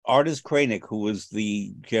 Artis Kranick, who was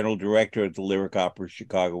the general director at the Lyric Opera of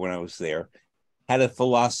Chicago when I was there, had a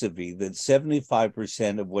philosophy that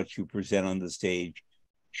 75% of what you present on the stage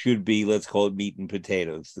should be, let's call it meat and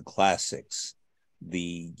potatoes, the classics,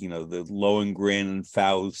 the Lohengrin and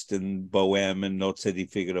Faust and Bohème and Nozze di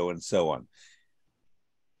Figaro and so on.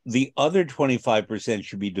 The other 25%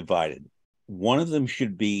 should be divided. One of them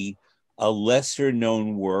should be a lesser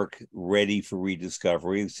known work ready for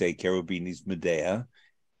rediscovery, say Cherubini's Medea,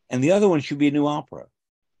 and the other one should be a new opera.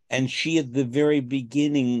 And she, at the very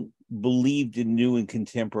beginning, believed in new and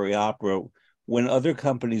contemporary opera when other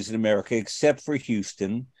companies in America, except for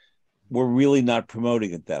Houston, were really not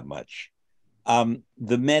promoting it that much.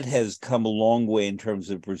 The Met has come a long way in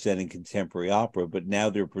terms of presenting contemporary opera, but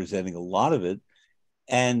now they're presenting a lot of it.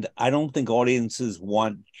 And I don't think audiences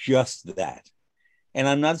want just that. And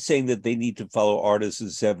I'm not saying that they need to follow artists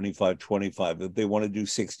as 75-25. If they want to do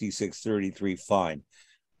 66-33, fine.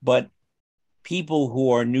 But people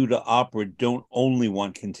who are new to opera don't only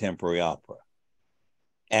want contemporary opera.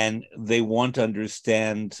 And they want to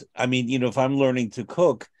understand, I mean, if I'm learning to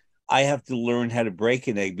cook, I have to learn how to break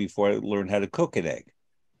an egg before I learn how to cook an egg.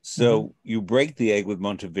 So you break the egg with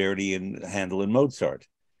Monteverdi and Handel and Mozart,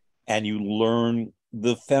 and you learn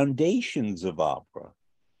the foundations of opera,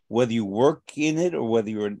 whether you work in it or whether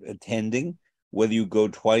you're attending, whether you go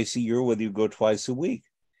twice a year, whether you go twice a week.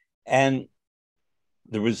 And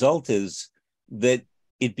the result is that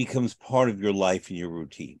it becomes part of your life and your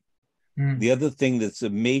routine. The other thing that's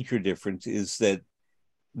a major difference is that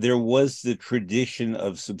there was the tradition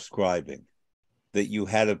of subscribing, that you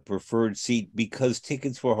had a preferred seat because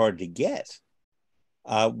tickets were hard to get.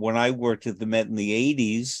 When I worked at the Met in the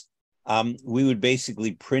 80s, we would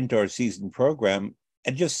basically print our season program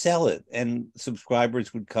and just sell it. And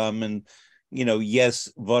subscribers would come and,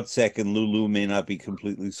 yes, Wozzeck and Lulu may not be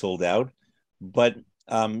completely sold out, but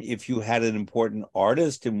if you had an important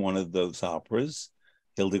artist in one of those operas,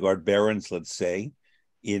 Hildegard Behrens, let's say,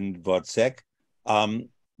 in Wozzeck,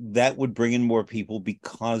 that would bring in more people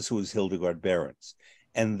because it was Hildegard Behrens.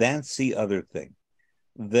 And that's the other thing,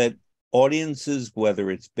 that audiences,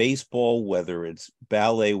 whether it's baseball, whether it's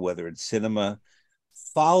ballet, whether it's cinema,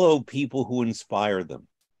 follow people who inspire them.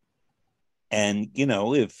 And,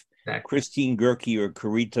 if Christine Goerke or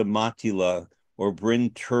Carita Mattila or Bryn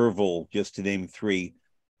Tervel, just to name three,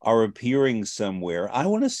 are appearing somewhere, I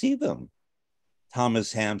want to see them.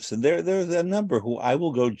 Thomas Hampson, there's a number who I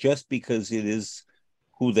will go just because it is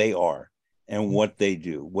who they are and what they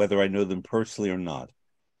do, whether I know them personally or not.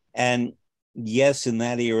 And yes, in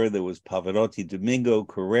that era, there was Pavarotti, Domingo,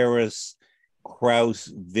 Carreras,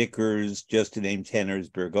 Kraus, Vickers, just to name tenors,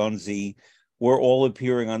 Bergonzi, were all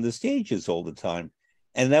appearing on the stages all the time.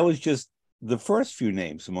 And that was just the first few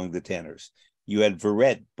names among the tenors. You had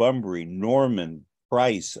Verrett, Bunbury, Norman,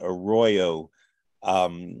 Price, Arroyo,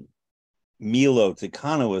 Milo,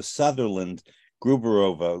 Takanoa, Sutherland,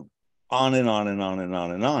 Gruberova, on and on and on and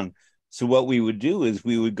on and on. So what we would do is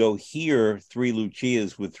we would go hear three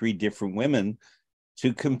Lucias with three different women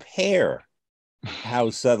to compare how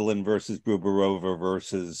Sutherland versus Gruberova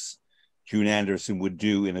versus June Anderson would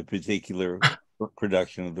do in a particular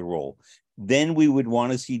production of the role. Then we would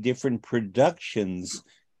want to see different productions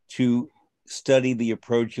to study the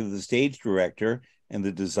approach of the stage director and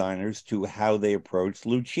the designers to how they approach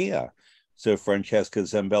Lucia. So Francesca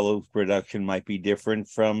Zambello's production might be different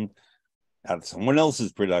from someone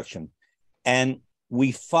else's production. And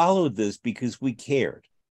we followed this because we cared.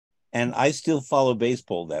 And I still follow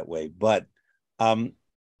baseball that way, but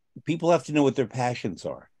people have to know what their passions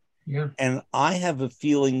are. Yeah. And I have a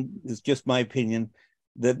feeling, it's just my opinion,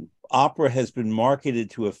 that opera has been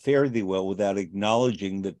marketed to a fare thee well without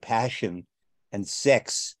acknowledging that passion and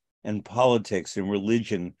sex and politics and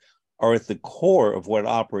religion are at the core of what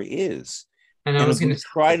opera is. And if we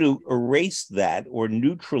try to erase that or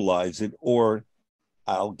neutralize it, or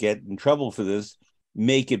I'll get in trouble for this,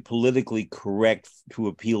 make it politically correct to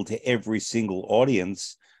appeal to every single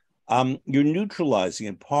audience, you're neutralizing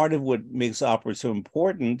it. Part of what makes opera so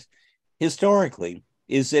important historically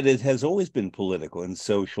is that it has always been political and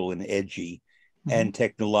social and edgy and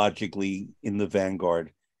technologically in the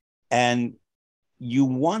vanguard. And you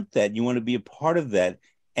want that. You want to be a part of that.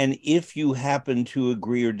 And if you happen to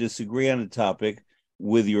agree or disagree on a topic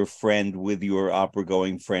with your friend, with your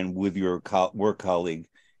opera-going friend, with your work colleague,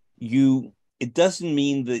 it doesn't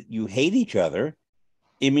mean that you hate each other.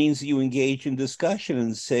 It means that you engage in discussion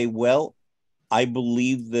and say, well, I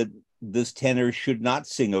believe that this tenor should not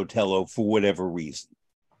sing Otello for whatever reason.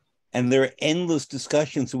 And there are endless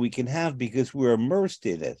discussions that we can have because we're immersed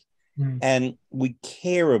in it. And we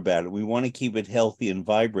care about it. We want to keep it healthy and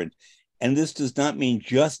vibrant. And this does not mean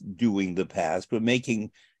just doing the past, but making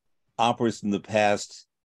operas in the past.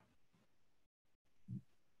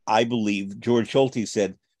 I believe George Schulte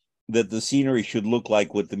said that the scenery should look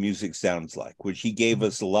like what the music sounds like, which he gave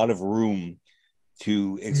us a lot of room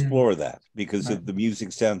to explore that. Because if the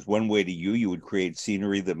music sounds one way to you, you would create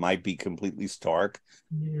scenery that might be completely stark.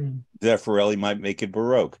 Zeffirelli might make it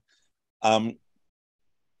Baroque.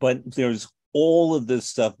 But there's all of this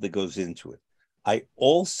stuff that goes into it. I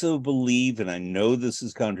also believe, and I know this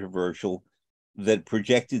is controversial, that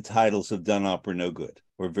projected titles have done opera no good,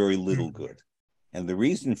 or very little good. And the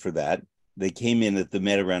reason for that, they came in at the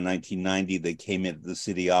Met around 1990, they came in at the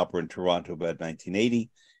City Opera in Toronto about 1980,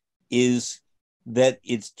 is that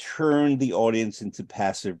it's turned the audience into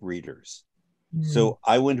passive readers. So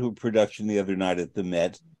I went to a production the other night at the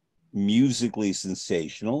Met, musically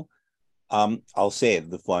sensational. I'll say it,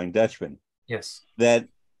 The Flying Dutchman. Yes. That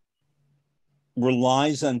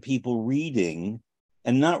relies on people reading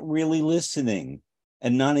and not really listening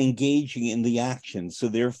and not engaging in the action. So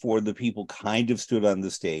therefore, the people kind of stood on the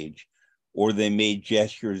stage, or they made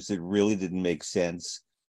gestures that really didn't make sense.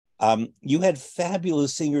 You had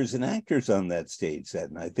fabulous singers and actors on that stage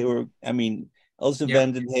that night. They were, I mean, Elsa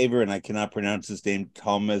van den Haver, and I cannot pronounce his name,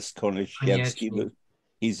 Thomas Konishevsky, but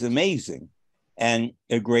he's amazing. And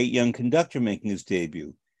a great young conductor making his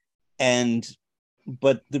debut.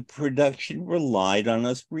 But the production relied on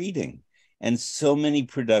us reading. And so many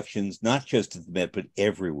productions, not just at the Met, but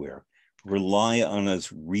everywhere, rely on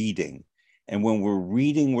us reading. And when we're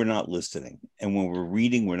reading, we're not listening. And when we're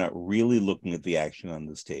reading, we're not really looking at the action on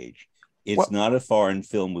the stage. It's not a foreign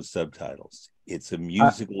film with subtitles. It's a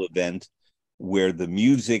musical event where the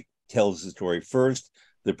music tells the story first,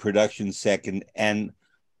 the production second. And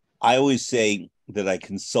I always say that I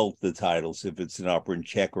consult the titles if it's an opera in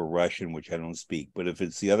Czech or Russian, which I don't speak. But if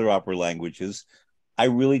it's the other opera languages, I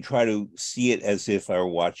really try to see it as if I were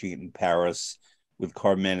watching it in Paris with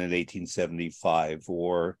Carmen in 1875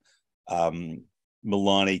 or Milan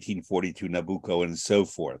 1842, Nabucco, and so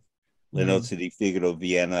forth. Le Nozze di Figaro,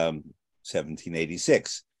 Vienna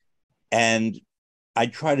 1786. And I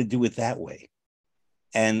try to do it that way.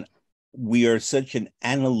 And we are such an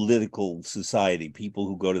analytical society. People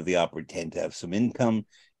who go to the opera tend to have some income,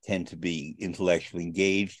 tend to be intellectually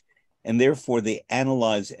engaged, and therefore they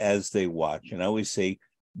analyze as they watch. And I always say,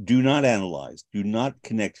 do not analyze, do not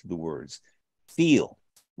connect to the words. Feel,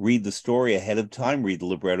 read the story ahead of time, read the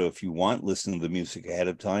libretto if you want, listen to the music ahead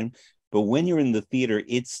of time. But when you're in the theater,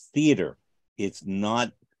 it's theater. It's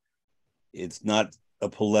not a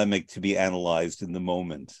polemic to be analyzed in the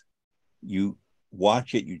moment. You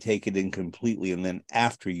watch it, you take it in completely, and then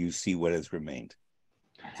after you see what has remained.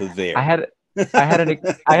 So there. I had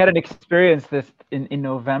an experience this in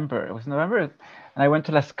November. It was November, and I went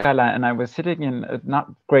to La Scala, and I was sitting in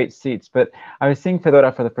not great seats, but I was seeing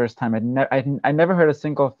Fedora for the first time. I never heard a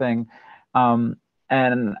single thing,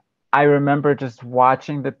 and I remember just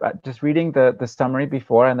watching just reading the summary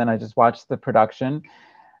before, and then I just watched the production,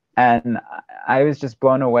 and I was just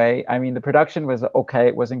blown away. I mean, the production was okay;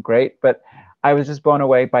 it wasn't great, but I was just blown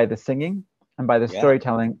away by the singing and by the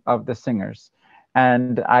storytelling of the singers.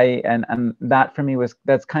 And that for me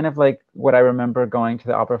that's kind of like what I remember going to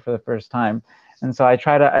the opera for the first time. And so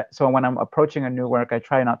so when I'm approaching a new work, I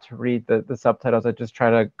try not to read the subtitles. I just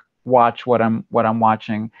try to watch what I'm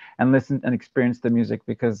watching and listen and experience the music,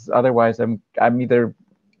 because otherwise I'm either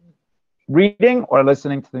reading or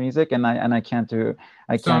listening to the music, and I can't do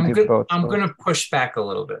both. I'm going to push back a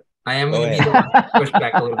little bit. I am going to be the one to push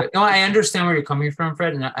back a little bit. No, I understand where you're coming from,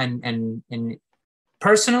 Fred, and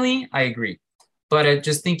personally, I agree. But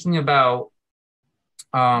just thinking about,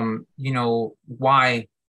 why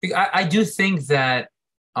I do think that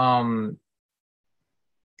the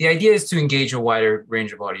idea is to engage a wider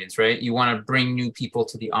range of audience, right? You want to bring new people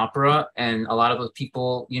to the opera, and a lot of those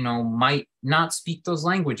people, might not speak those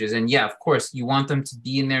languages. And yeah, of course, you want them to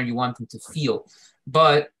be in there, you want them to feel,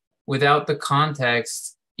 but without the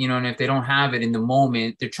context, and if they don't have it in the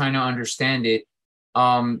moment, they're trying to understand it.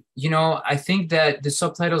 I think that the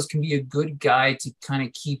subtitles can be a good guide to kind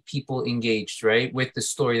of keep people engaged, right, with the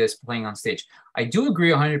story that's playing on stage. I do agree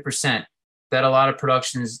 100% that a lot of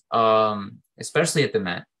productions, especially at the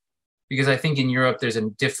Met, because I think in Europe there's a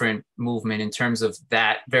different movement in terms of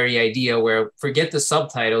that very idea where forget the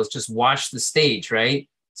subtitles, just watch the stage, right?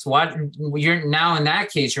 So you're now in that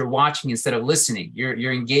case, you're watching instead of listening.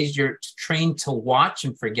 You're engaged, you're trained to watch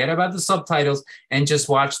and forget about the subtitles and just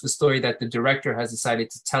watch the story that the director has decided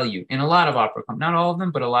to tell you. In a lot of opera companies, not all of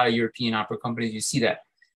them, but a lot of European opera companies, you see that.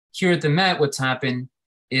 Here at the Met, what's happened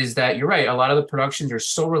is that you're right, a lot of the productions are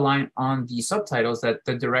so reliant on the subtitles that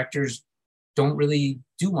the directors don't really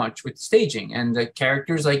do much with staging. And the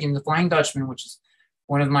characters, like in The Flying Dutchman, which is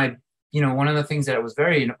one of my, one of the things that was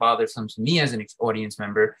very bothersome to me as an audience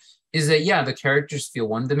member is that, yeah, the characters feel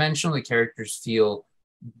one-dimensional. The characters feel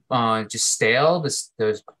just stale.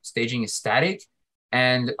 The staging is static.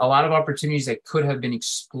 And a lot of opportunities that could have been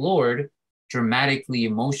explored dramatically,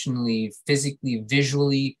 emotionally, physically,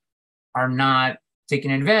 visually are not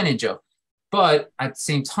taken advantage of. But at the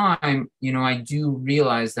same time, I do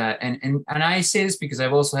realize that, and I say this because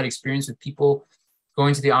I've also had experience with people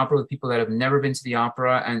going to the opera with people that have never been to the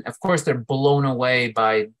opera. And of course, they're blown away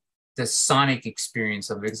by the sonic experience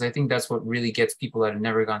of it, because I think that's what really gets people that have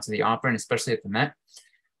never gone to the opera, and especially at the Met.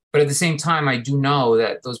 But at the same time, I do know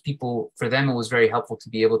that those people, for them, it was very helpful to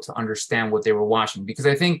be able to understand what they were watching. Because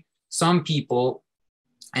I think some people,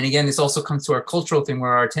 and again, this also comes to our cultural thing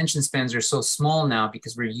where our attention spans are so small now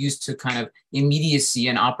because we're used to kind of immediacy,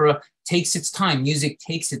 and opera takes its time. Music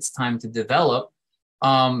takes its time to develop.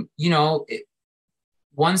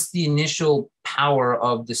 Once the initial power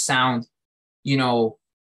of the sound,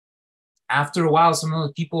 after a while, some of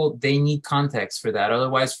the people, they need context for that.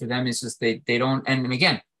 Otherwise, for them, it's just they don't. And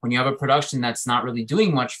again, when you have a production that's not really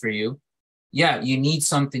doing much for you, yeah, you need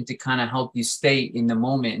something to kind of help you stay in the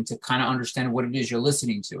moment and to kind of understand what it is you're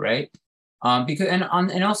listening to, right? Because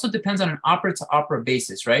and also depends on an opera to opera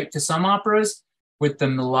basis, right? To some operas with the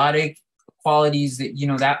melodic qualities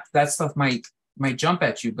that that stuff might jump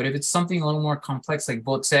at you, but if it's something a little more complex like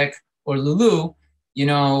Wozzeck or Lulu,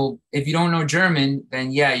 if you don't know German,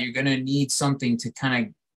 then yeah, you're gonna need something to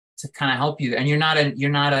kind of help you. And you're not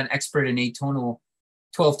an expert in atonal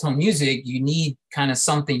 12-tone music. You need kind of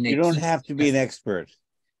something that you don't have to be an expert.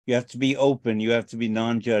 You have to be open. You have to be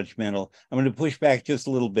non-judgmental. I'm going to push back just a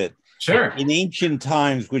little bit. Sure. In ancient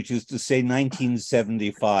times, which is to say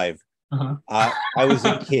 1975, I was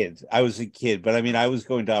a kid. But I mean, I was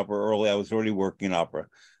going to opera early. I was already working in opera.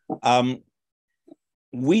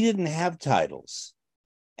 We didn't have titles.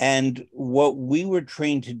 And what we were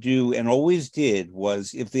trained to do and always did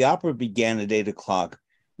was, if the opera began at 8 o'clock,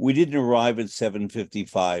 we didn't arrive at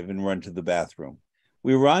 7:55 and run to the bathroom.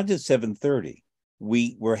 We arrived at 7:30.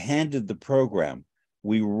 We were handed the program.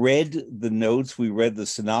 We read the notes. We read the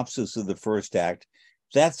synopsis of the first act.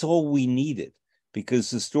 That's all we needed, because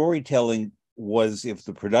the storytelling was, if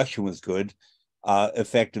the production was good,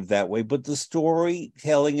 effective that way. But the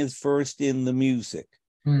storytelling is first in the music.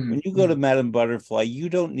 When you go to Madame Butterfly, you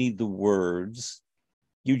don't need the words.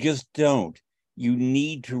 You just don't. You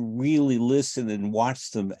need to really listen and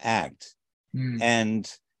watch them act. And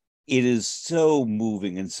it is so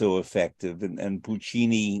moving and so effective. And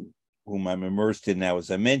Puccini, whom I'm immersed in now,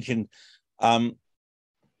 as I mentioned, but,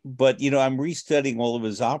 I'm restudying all of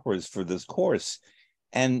his operas for this course.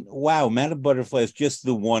 And wow, Madame Butterfly is just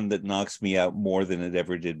the one that knocks me out more than it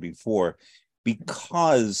ever did before,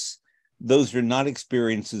 because those are not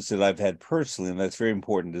experiences that I've had personally. And that's very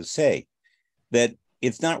important to say, that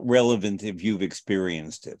it's not relevant if you've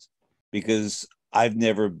experienced it, because I've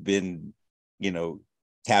never been,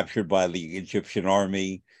 captured by the Egyptian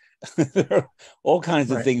army. There are all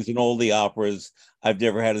kinds of things in all the operas. I've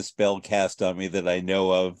never had a spell cast on me that I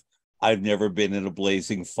know of. I've never been in a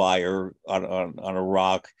blazing fire on a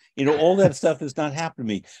rock. All that stuff has not happened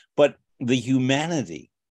to me. But the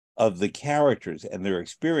humanity of the characters and their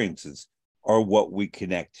experiences are what we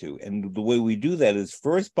connect to. And the way we do that is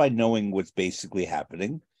first by knowing what's basically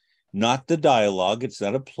happening, not the dialogue. It's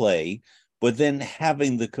not a play, but then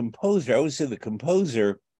having the composer. I always say the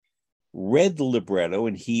composer read the libretto,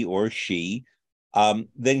 and he or she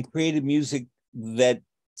then created music that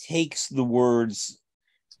takes the words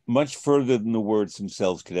much further than the words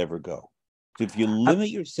themselves could ever go. So if you limit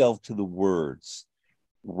yourself to the words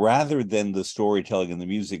rather than the storytelling and the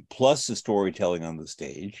music plus the storytelling on the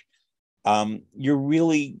stage,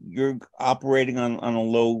 you're operating on a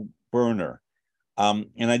low burner.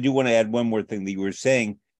 And I do want to add one more thing that you were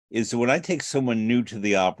saying is that when I take someone new to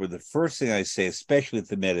the opera, the first thing I say, especially at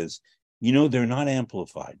the Met, is, they're not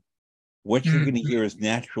amplified. What you're going to hear is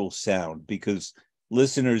natural sound, because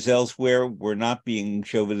listeners elsewhere, we're not being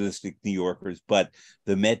chauvinistic New Yorkers, but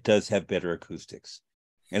the Met does have better acoustics.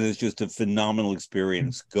 And it's just a phenomenal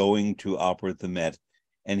experience going to opera at the Met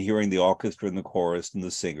and hearing the orchestra and the chorus and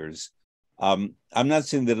the singers. I'm not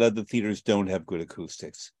saying that other theaters don't have good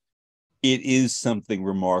acoustics. It is something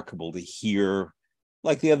remarkable to hear,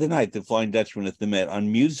 like the other night, the Flying Dutchman at the Met.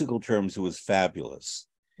 On musical terms, it was fabulous.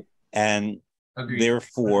 And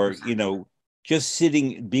therefore, just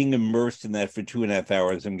sitting, being immersed in that for 2.5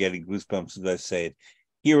 hours, I'm getting goosebumps as I say it,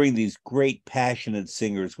 hearing these great, passionate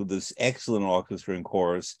singers with this excellent orchestra and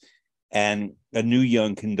chorus, and a new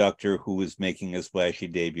young conductor who was making a splashy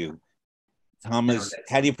debut. Thomas,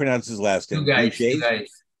 how do you pronounce his last name?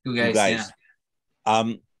 Two guys.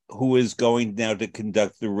 Who is going now to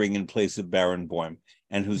conduct The Ring in place of Barenboim,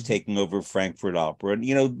 and who's taking over Frankfurt Opera.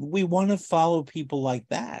 And, we want to follow people like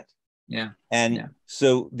that. Yeah. And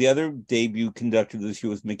so the other debut conductor this year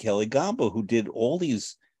was Michele Gamba, who did all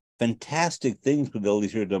these fantastic things with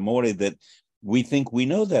Elisir d'Amore that we think we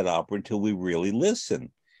know that opera until we really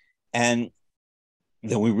listen. And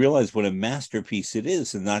then we realize what a masterpiece it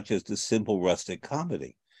is, and not just a simple rustic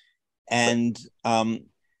comedy. And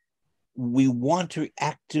we want to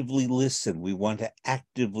actively listen. We want to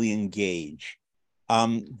actively engage.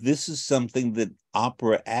 This is something that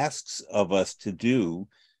opera asks of us to do,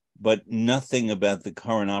 but nothing about the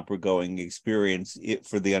current opera-going experience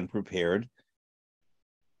for the unprepared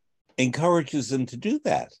encourages them to do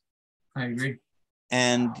that. I agree.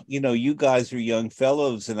 And, you guys are young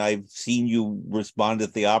fellows, and I've seen you respond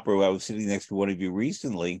at the opera. I was sitting next to one of you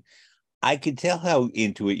recently. I could tell how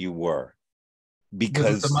into it you were.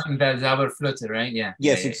 Because the Zauberflöte, right? Yeah.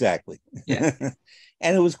 Yes, exactly. Yeah.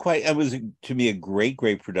 And it was to me a great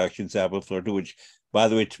production, Zauberflöte, which, by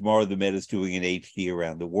the way, tomorrow the Met is doing in HD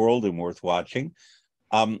around the world and worth watching.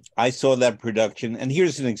 I saw that production, and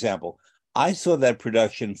here's an example. I saw that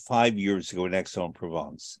production 5 years ago in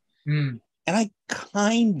Aix-en-Provence, and I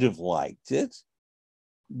kind of liked it,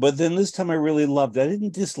 but then this time I really loved it. I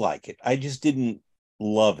didn't dislike it. I just didn't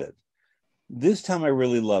love it. This time I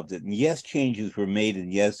really loved it. And yes, changes were made,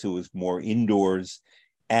 and yes, it was more indoors,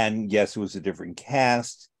 and yes, it was a different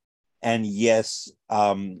cast, and yes,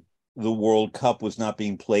 the World Cup was not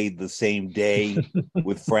being played the same day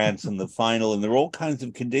with France in the final, and there were all kinds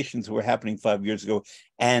of conditions that were happening 5 years ago.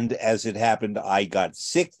 And as it happened, I got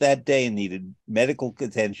sick that day and needed medical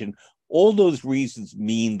attention. All those reasons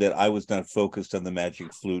mean that I was not focused on the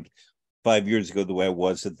Magic Flute 5 years ago the way I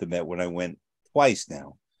was at the Met when I went twice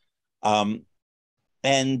now.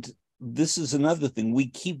 And this is another thing. We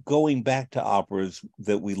keep going back to operas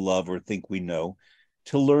that we love or think we know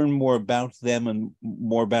to learn more about them and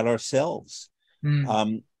more about ourselves.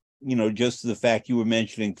 Just the fact you were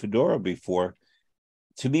mentioning Fedora before,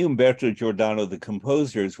 to me, Umberto Giordano, the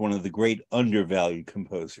composer, is one of the great undervalued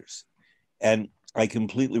composers. And I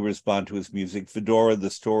completely respond to his music. Fedora, the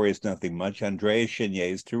story is nothing much. Andrea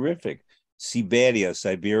Chenier is terrific. Siberia,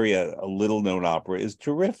 a little-known opera, is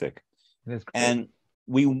terrific. And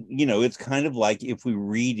it's kind of like if we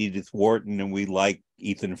read Edith Wharton and we like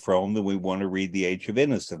Ethan Frome, then we want to read The Age of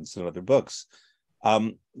Innocence and other books.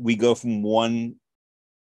 We go from one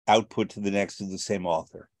output to the next of the same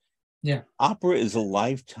author. Yeah. Opera is a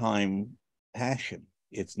lifetime passion.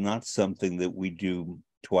 It's not something that we do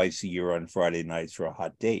twice a year on Friday nights for a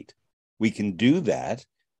hot date. We can do that,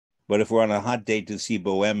 but if we're on a hot date to see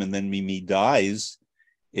Bohème and then Mimi dies,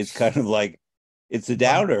 it's kind of like, it's a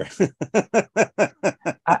downer.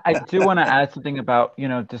 I do want to add something about,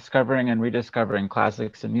 discovering and rediscovering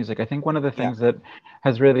classics in music. I think one of the things that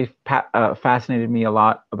has really fascinated me a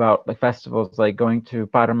lot about festivals, like going to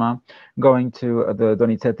Parma, going to the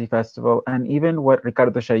Donizetti Festival, and even what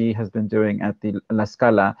Riccardo Chailly has been doing at the La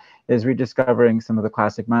Scala, is rediscovering some of the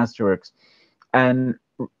classic masterworks. And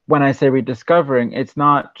when I say rediscovering, it's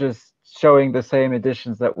not just showing the same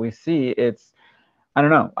editions that we see. It's, I don't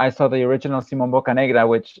know, I saw the original Simon Boccanegra,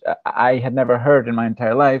 which I had never heard in my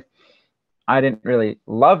entire life. I didn't really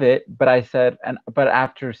love it, but but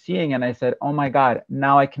after seeing it, I said, oh my God,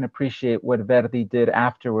 now I can appreciate what Verdi did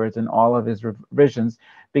afterwards and all of his revisions,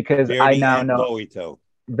 because Verdi I now and know. Boito.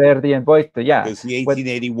 Verdi and Boite, yeah. Because the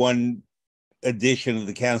 1881 edition of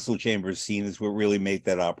the council chamber scene is what really made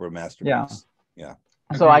that opera a masterpiece. Yeah.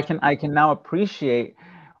 So I can now appreciate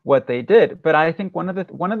what they did. But I think one of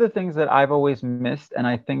the things that I've always missed, and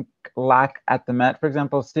I think lack at the Met, for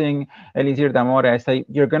example, seeing Elisir d'Amore, I say,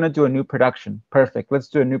 you're going to do a new production. Perfect. Let's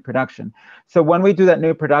do a new production. So when we do that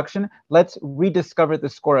new production, let's rediscover the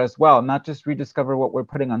score as well, not just rediscover what we're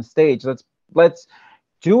putting on stage. Let's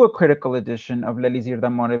do a critical edition of L'Elisir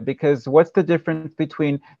d'Amore, because what's the difference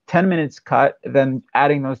between 10 minutes cut, then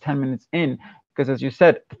adding those 10 minutes in? Because as you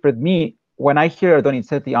said, for me, when I hear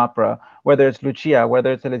Donizetti opera, whether it's Lucia,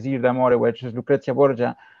 whether it's Elisir d'Amore, which is Lucrezia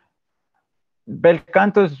Borgia, Bel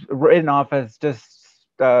Canto's written off as just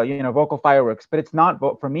vocal fireworks, but it's not.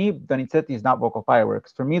 For me, Donizetti is not vocal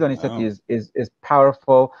fireworks. For me, Donizetti is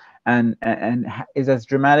powerful and is as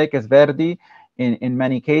dramatic as Verdi in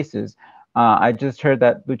many cases. I just heard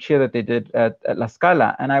that Lucia that they did at La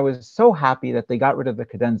Scala, and I was so happy that they got rid of the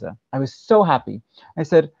cadenza. I was so happy. I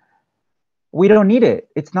said, we don't need it.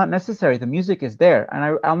 It's not necessary. The music is there.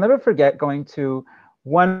 And I'll never forget going to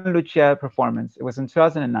one Lucia performance. It was in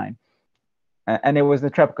 2009, and it was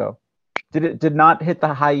the Trepco. Did not hit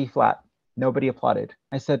the high E flat. Nobody applauded.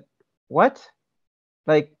 I said, what?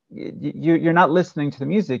 Like, you're not listening to the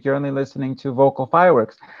music. You're only listening to vocal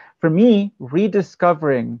fireworks. For me,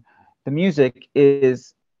 rediscovering the music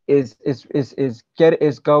is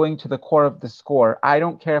going to the core of the score. I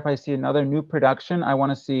don't care if I see another new production. I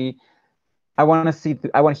want to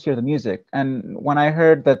hear the music. And when I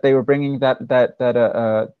heard that they were bringing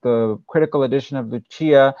the critical edition of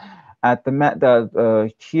Lucia at the Met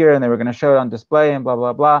here, and they were going to show it on display and blah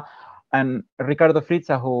blah blah, and Riccardo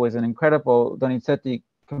Frizza, who is an incredible Donizetti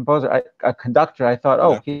composer, a conductor, I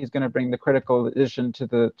thought, he's going to bring the critical edition to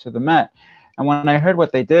the Met. And when I heard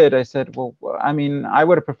what they did, I said, well, I mean, I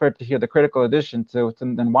would have preferred to hear the critical edition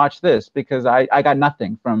than watch this, because I got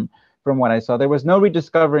nothing from what I saw. There was no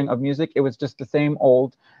rediscovering of music. It was just the same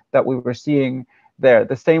old that we were seeing there.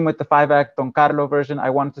 The same with the 5-act Don Carlo version. I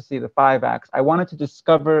wanted to see the 5 acts. I wanted to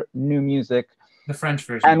discover new music. The French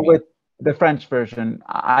version. And with the French version,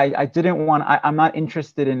 I didn't want, I'm not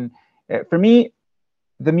interested in, for me,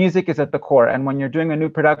 the music is at the core. And when you're doing a new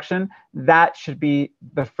production, that should be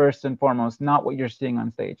the first and foremost, not what you're seeing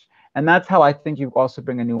on stage. And that's how I think you also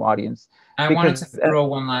bring a new audience. I wanted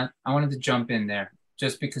to jump in there,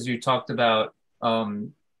 just because you talked about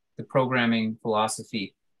the programming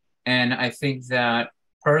philosophy. And I think that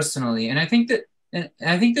personally, and I think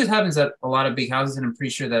this happens at a lot of big houses, and I'm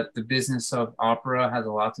pretty sure that the business of opera has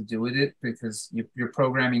a lot to do with it, because you're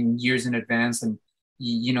programming years in advance, and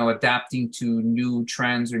adapting to new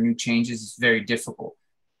trends or new changes is very difficult.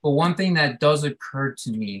 But one thing that does occur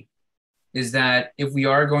to me is that if we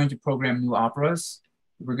are going to program new operas,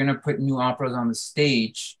 we're going to put new operas on the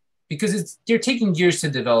stage, because they're taking years to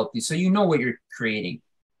develop these, so you know what you're creating.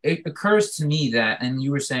 It occurs to me that, and you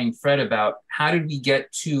were saying, Fred, about how did we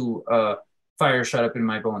get to Fire Shut Up in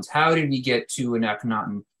My Bones? How did we get to an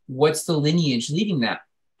Akhenaten? What's the lineage leading that?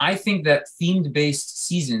 I think that themed-based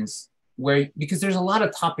seasons, because there's a lot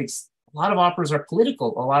of topics, a lot of operas are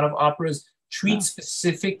political, a lot of operas treat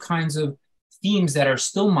specific kinds of themes that are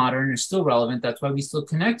still modern and still relevant. That's why we still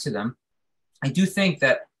connect to them. I do think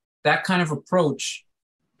that kind of approach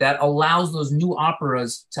that allows those new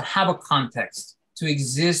operas to have a context, to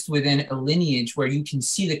exist within a lineage where you can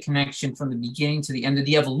see the connection from the beginning to the end of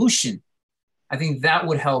the evolution. I think that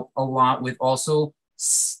would help a lot with also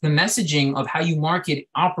the messaging of how you market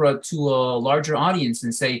opera to a larger audience,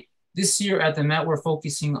 and say, this year at the Met, we're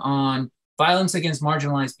focusing on violence against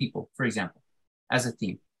marginalized people, for example, as a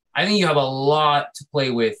theme. I think you have a lot to play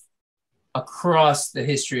with across the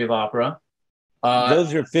history of opera.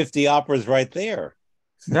 Those are 50 operas right there.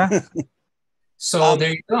 Yeah. So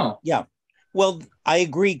there you go. Yeah. Well, I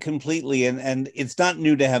agree completely. And it's not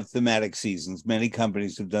new to have thematic seasons. Many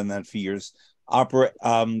companies have done that for years. Opera,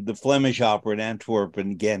 the Flemish opera in Antwerp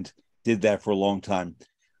and Ghent did that for a long time.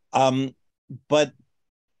 But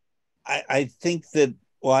I think that,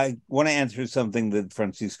 I want to answer something that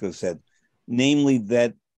Francisco said, namely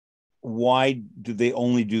that why do they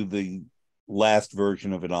only do the last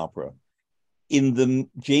version of an opera? In the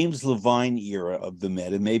James Levine era of the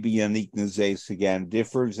Met, and maybe Yannick Nézet-Séguin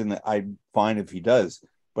differs, and I'm fine if he does,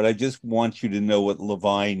 but I just want you to know what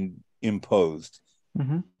Levine imposed.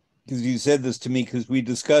 Because you said this to me, because we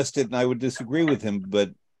discussed it, and I would disagree with him,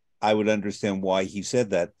 but I would understand why he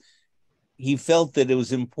said that. He felt that it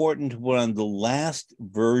was important to put on the last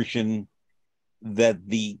version that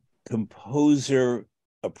the composer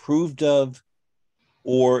approved of,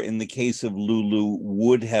 or in the case of Lulu,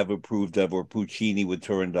 would have approved of, or Puccini with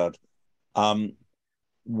Turandot,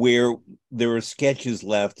 where there are sketches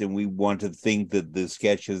left, and we want to think that the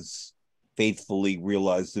sketches faithfully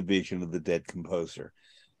realize the vision of the dead composer.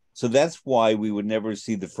 So that's why we would never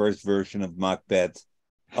see the first version of Macbeth,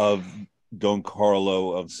 of Don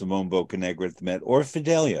Carlo, of Simone Boccanegra at the Met, or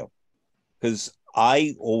Fidelio, because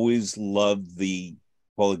I always loved the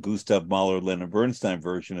Gustav Mahler, Leonard Bernstein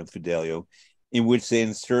version of Fidelio, in which they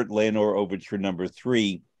insert Leonore Overture No.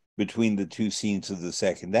 3 between the two scenes of the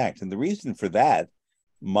second act. And the reason for that,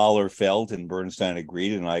 Mahler felt, and Bernstein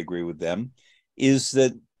agreed, and I agree with them, is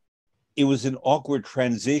that it was an awkward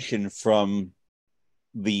transition from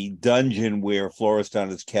the dungeon where Florestan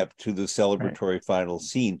is kept to the celebratory final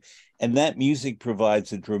scene. And that music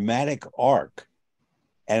provides a dramatic arc.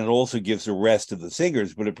 And it also gives a rest to the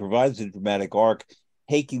singers, but it provides a dramatic arc,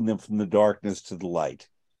 taking them from the darkness to the light.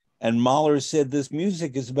 And Mahler said this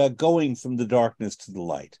music is about going from the darkness to the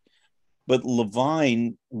light. But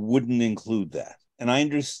Levine wouldn't include that. And I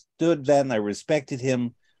understood that, and I respected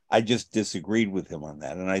him. I just disagreed with him on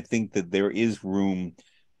that. And I think that there is room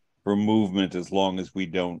for movement as long as we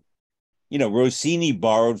don't, Rossini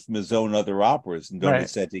borrowed from his own other operas, and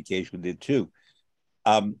Donizetti occasionally did too.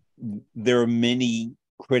 There are many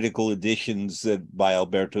critical editions by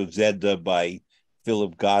Alberto Zedda, by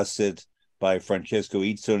Philip Gossett, by Francesco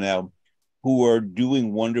Izzo now, who are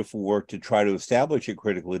doing wonderful work to try to establish a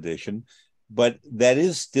critical edition, but that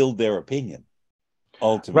is still their opinion,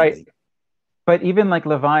 ultimately. Right. But even like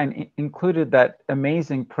Levine included that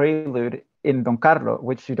amazing prelude in Don Carlo,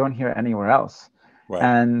 which you don't hear anywhere else. Right.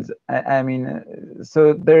 And I mean,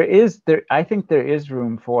 so I think there is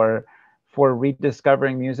room for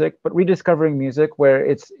rediscovering music, but rediscovering music where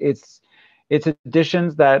it's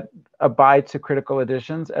editions that abide to critical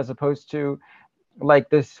editions, as opposed to like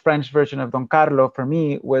this French version of Don Carlo. For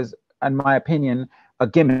me, was, in my opinion, a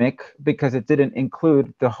gimmick, because it didn't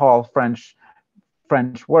include the whole French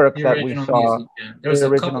work that we saw. Music, yeah. There was a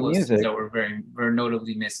couple of scenes that were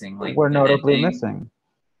notably missing, like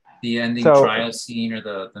the ending trial scene, or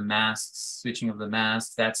the masks, switching of the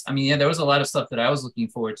masks. There was a lot of stuff that I was looking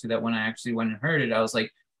forward to, that when I actually went and heard it, I was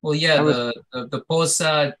like, well, yeah, the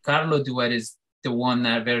Posa Carlo duet is the one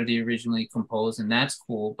that Verdi originally composed, and that's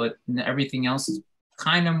cool, but everything else is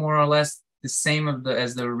kind of more or less the same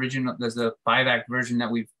as the original, as the 5-act version that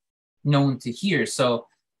we've known to hear. So,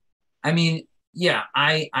 I mean, yeah,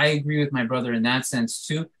 I agree with my brother in that sense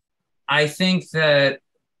too. I think that,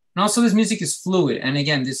 and also this music is fluid. And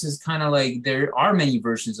again, this is kind of like, there are many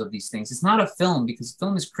versions of these things. It's not a film, because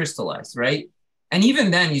film is crystallized, right? And even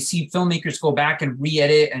then you see filmmakers go back and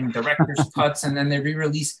re-edit and director's cuts, and then they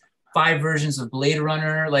re-release 5 versions of Blade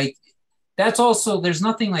Runner. Like, that's also, there's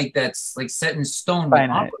nothing like that's like set in stone with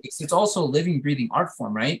opera. It's also a living, breathing art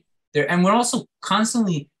form, right? And we're also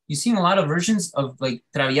constantly, you've seen a lot of versions of, like,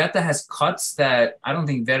 Traviata has cuts that I don't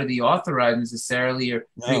think Verdi authorized necessarily, or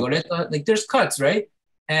Rigoletto, like there's cuts, right?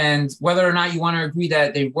 And whether or not you want to agree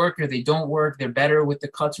that they work or they don't work, they're better with the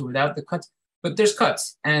cuts or without the cuts, but there's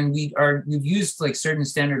cuts. And we've used like certain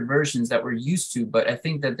standard versions that we're used to, but I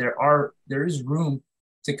think that there is room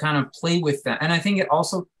to kind of play with that. And I think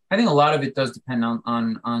a lot of it does depend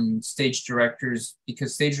on stage directors,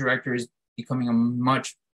 because stage director is becoming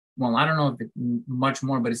I don't know if it much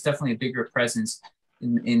more, but it's definitely a bigger presence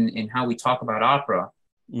in how we talk about opera.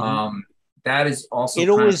 Mm-hmm. That is also, it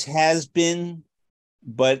always has been,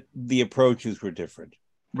 but the approaches were different.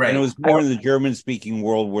 Right. And it was more in the German-speaking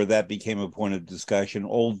world where that became a point of discussion,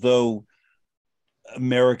 although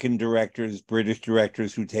American directors, British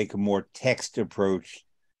directors who take a more text approach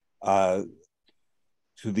to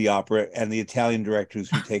the opera, and the Italian directors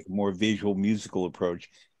who take a more visual musical approach.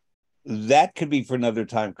 That could be for another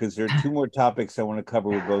time, because there are 2 more topics I want to cover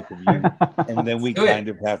with both of you, and then we kind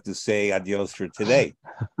of have to say adios for today.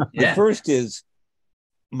 Yeah. The first is,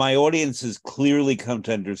 my audience has clearly come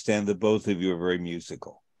to understand that both of you are very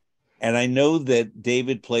musical. And I know that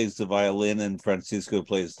David plays the violin and Francisco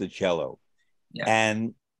plays the cello. Yeah.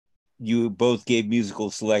 And you both gave musical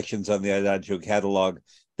selections on the Adagio catalog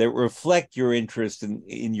that reflect your interest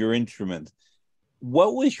in your instrument.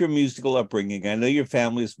 What was your musical upbringing? I know your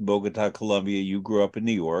family is from Bogota, Colombia. You grew up in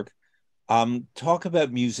New York. Talk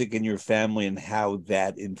about music in your family and how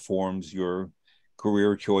that informs your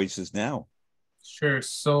career choices now. Sure.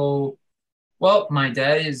 So, well, my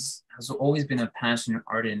dad has always been a passionate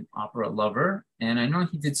art and opera lover. And I know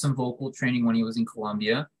he did some vocal training when he was in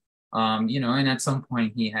Colombia. And at some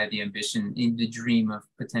point he had the ambition, the dream of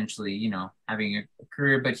potentially, having a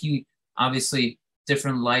career, but he obviously,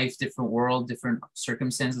 different life, different world, different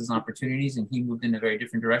circumstances and opportunities, and he moved in a very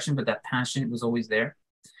different direction, but that passion was always there.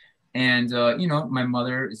 And, my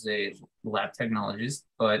mother is a lab technologist,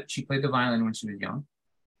 but she played the violin when she was young.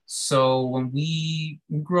 So when we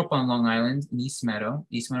grew up on Long Island in East Meadow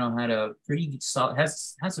had a pretty solid,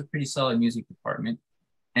 has a pretty solid music department.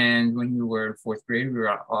 And when we were in fourth grade, we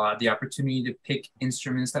were the opportunity to pick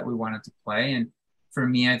instruments that we wanted to play. And for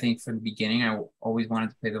me, I think from the beginning, I always wanted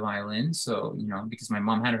to play the violin. So, you know, because my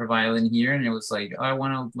mom had her violin here, and it was like, oh, I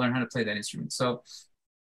want to learn how to play that instrument. So,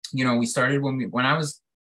 you know, we started when I was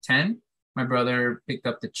 10. My brother picked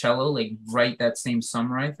up the cello like right that same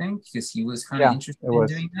summer, I think, because he was kind of interested in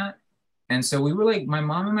doing that. And so we were like, my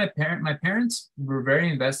mom and my parents were very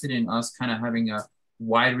invested in us kind of having a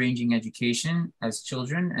wide-ranging education as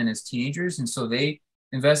children and as teenagers. And so they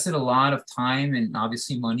invested a lot of time and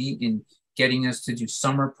obviously money in getting us to do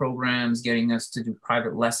summer programs, getting us to do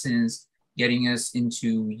private lessons, getting us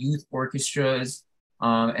into youth orchestras,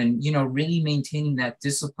 and, you know, really maintaining that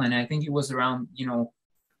discipline. I think it was around, you know,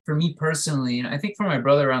 for me personally, and I think for my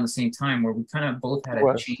brother around the same time, where we kind of both had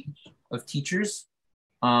a change of teachers.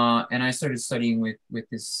 And I started studying with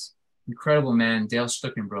this incredible man, Dale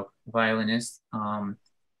Stuckenbrook, violinist.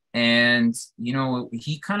 And, you know,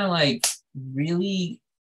 he kind of like really,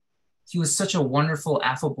 he was such a wonderful,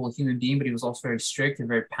 affable human being, but he was also very strict and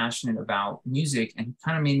very passionate about music. And he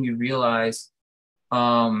kind of made me realize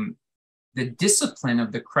the discipline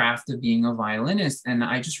of the craft of being a violinist. And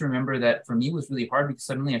I just remember that for me it was really hard because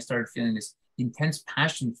suddenly I started feeling this intense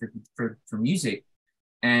passion for music.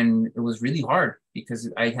 And it was really hard because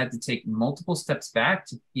I had to take multiple steps back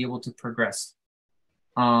to be able to progress.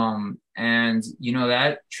 And, you know,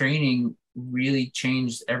 that training really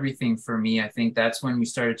changed everything for me. I think that's when we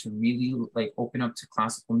started to really like open up to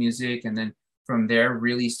classical music. And then from there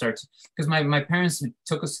really start to, because my parents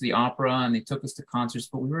took us to the opera and they took us to concerts,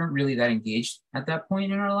 but we weren't really that engaged at that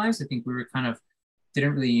point in our lives. I think we were kind of,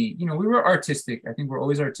 didn't really, you know, we were artistic. I think we're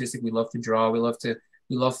always artistic. We love to draw. We love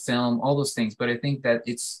film, all those things. But I think that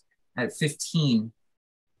it's at 15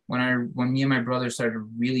 when me and my brother started to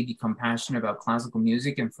really become passionate about classical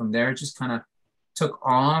music. And from there, it just kind of took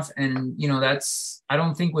off. And, you know, that's, I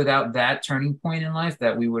don't think without that turning point in life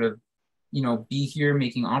that we would have, you know, be here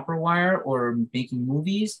making Operawire or making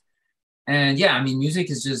movies. And yeah, I mean, music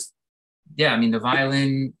is just, yeah, I mean, the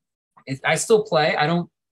violin, I still play. I don't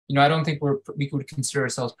think we could consider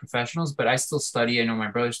ourselves professionals, but I still study. I know my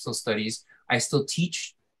brother still studies. I still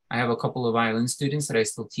teach. I have a couple of violin students that I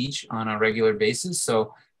still teach on a regular basis.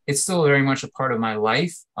 So it's still very much a part of my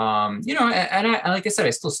life. You know, and I, like I said,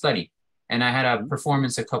 I still study. And I had a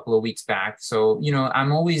performance a couple of weeks back. So, you know,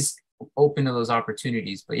 I'm always open to those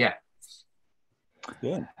opportunities, but yeah.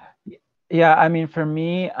 Good. Yeah, I mean, for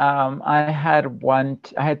me, I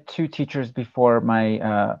had two teachers before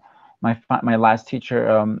my my last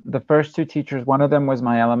teacher. The first two teachers, one of them was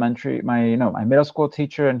my middle school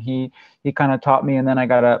teacher, and he kind of taught me. And then I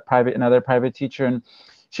got another private teacher, and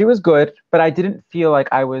she was good, but I didn't feel like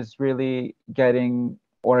I was really getting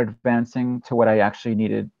or advancing to what I actually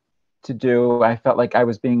needed to do. I felt like I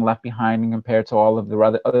was being left behind compared to all of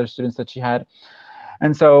the other students that she had,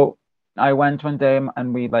 and so I went one day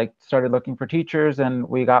and we like started looking for teachers, and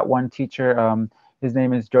we got one teacher. His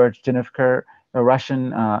name is George Janivker, a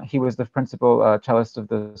Russian. He was the principal cellist of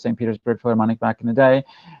the St. Petersburg Philharmonic back in the day,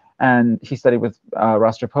 and he studied with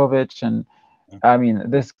Rostropovich. And I mean,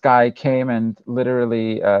 this guy came and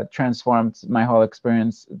literally transformed my whole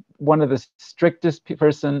experience. One of the strictest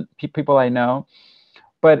people I know,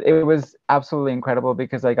 but it was absolutely incredible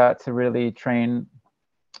because I got to really train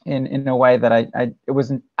in a way that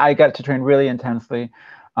I got to train really intensely.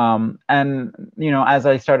 And, you know, as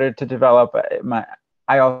I started to develop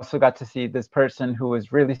I also got to see this person who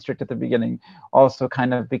was really strict at the beginning also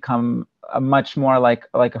kind of become a much more like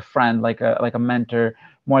a friend, like a mentor,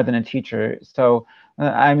 more than a teacher. So,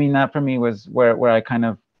 I mean, that for me was where I kind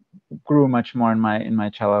of grew much more in my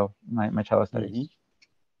cello studies. Mm-hmm.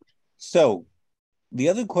 So the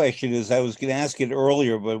other question is, I was going to ask it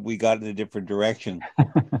earlier, but we got in a different direction.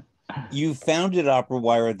 You founded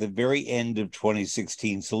Operawire at the very end of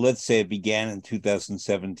 2016. So let's say it began in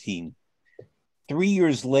 2017. 3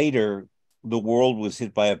 years later, the world was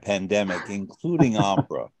hit by a pandemic, including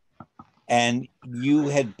opera. And you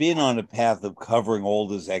had been on a path of covering all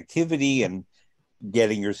this activity and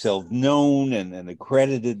getting yourself known and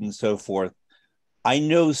accredited and so forth. I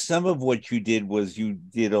know some of what you did was you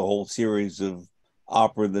did a whole series of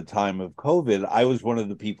opera in the time of COVID. I was one of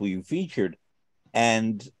the people you featured.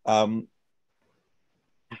 And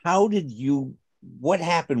what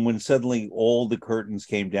happened when suddenly all the curtains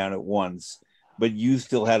came down at once, but you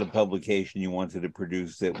still had a publication you wanted to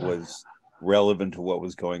produce that was relevant to what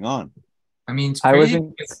was going on? I mean, it's crazy.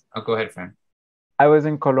 Go ahead, Fran. I was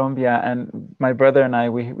in Colombia, and my brother and I,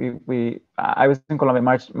 I was in Colombia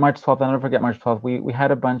March 12th. I'll never forget March 12th. We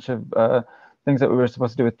had a bunch of things that we were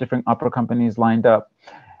supposed to do with different opera companies lined up,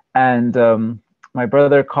 and my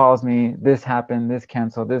brother calls me. This happened. This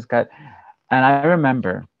canceled. This got, and I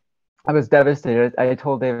remember I was devastated. I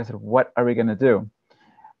told David, I said, "What are we gonna do?"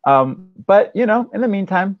 But you know, in the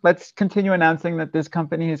meantime, let's continue announcing that this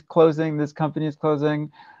company is closing. This company is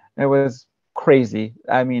closing. It was crazy.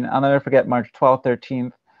 I mean, I'll never forget March 12th,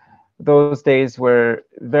 13th. Those days were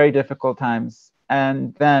very difficult times.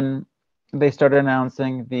 And then they started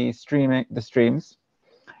announcing the streams.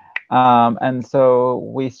 And so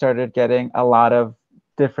we started getting a lot of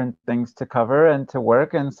different things to cover and to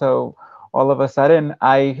work. And so all of a sudden,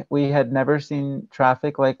 we had never seen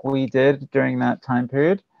traffic like we did during that time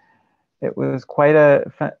period. It was quite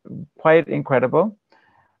incredible.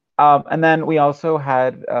 And then we also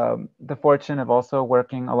had the fortune of also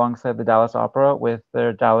working alongside the Dallas Opera with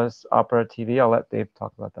their Dallas Opera TV. I'll let Dave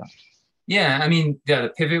talk about that. Yeah, I mean, yeah, the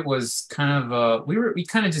pivot was kind of we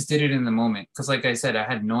kind of just did it in the moment because, like I said, I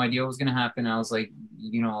had no idea what was going to happen. I was like,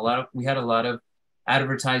 you know, we had a lot of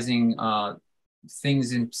advertising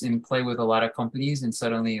things in play with a lot of companies, and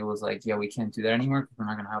suddenly it was like, yeah, we can't do that anymore because we're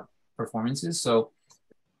not going to have performances. So,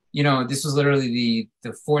 you know, this was literally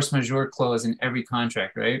the force majeure clause in every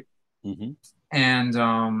contract, right? Mm-hmm. And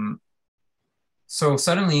so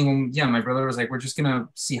suddenly, my brother was like, we're just gonna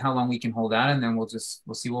see how long we can hold out, and then we'll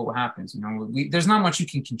see what happens. You know, there's not much you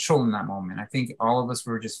can control in that moment. I think all of us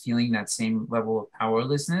were just feeling that same level of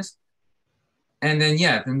powerlessness. And then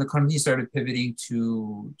then the company started pivoting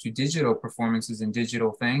to digital performances and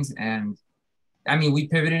digital things, and I mean, we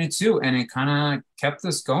pivoted it too, and it kind of kept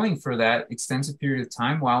us going for that extensive period of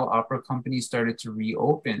time while opera companies started to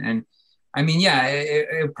reopen. And I mean, yeah,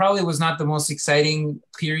 it probably was not the most exciting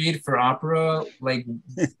period for opera, like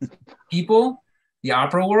people, the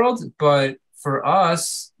opera world, but for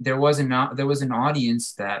us, there was an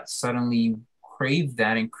audience that suddenly craved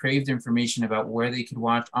that and craved information about where they could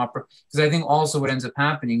watch opera. Because I think also what ends up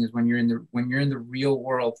happening is when you're in the real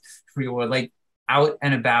world, like out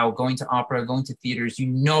and about, going to opera, going to theaters, you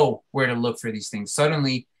know where to look for these things.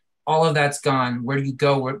 Suddenly, all of that's gone. Where do you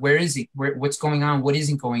go? Where is it? What's going on? What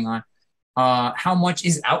isn't going on? How much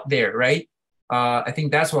is out there, right? I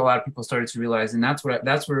think that's what a lot of people started to realize, and that's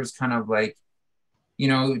where it's kind of like, you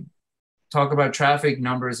know, talk about traffic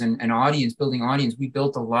numbers and audience, building audience. We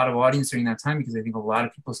built a lot of audience during that time because I think a lot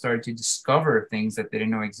of people started to discover things that they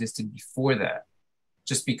didn't know existed before that,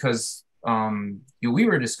 just because we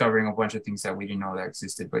were discovering a bunch of things that we didn't know that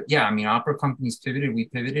existed. But yeah, I mean, opera companies pivoted, we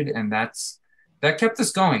pivoted, and that kept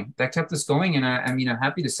us going. And I mean, I'm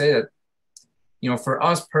happy to say that, you know, for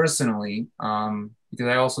us personally, because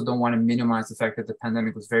I also don't want to minimize the fact that the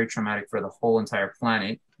pandemic was very traumatic for the whole entire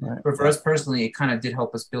planet. Right. But for us personally, it kind of did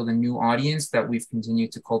help us build a new audience that we've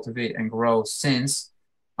continued to cultivate and grow since,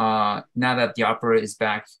 now that the opera is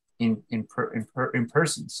back in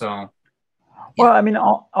person. So, yeah. Well, I mean,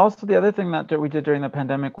 also the other thing that we did during the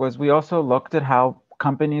pandemic was we also looked at how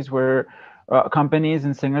companies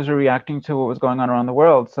and singers were reacting to what was going on around the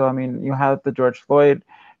world. So, I mean, you had the George Floyd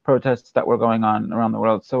protests that were going on around the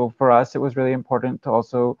world. So for us, it was really important to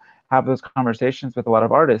also have those conversations with a lot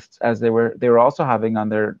of artists, as they were also having on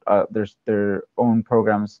their own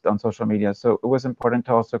programs on social media. So it was important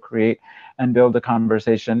to also create and build a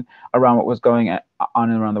conversation around what was going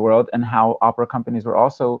on around the world, and how opera companies were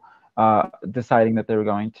also deciding that they were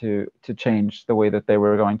going to change the way that they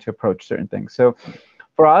were going to approach certain things. So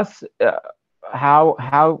for us,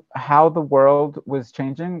 how the world was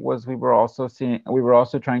changing was we were also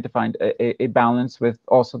trying to find a balance with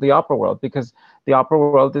also the opera world, because the opera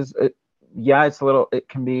world is it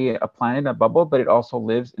can be a planet, a bubble, but it also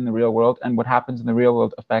lives in the real world, and what happens in the real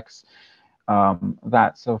world affects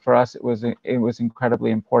that. So for us, it was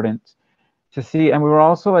incredibly important to see, and we were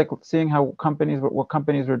also like seeing how what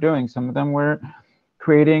companies were doing. Some of them were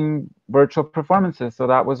creating virtual performances, so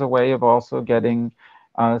that was a way of also getting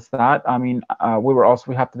that. I mean,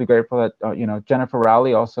 we have to be grateful that you know, Jennifer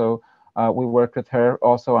Rowley also, we worked with her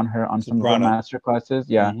also on some of her master classes.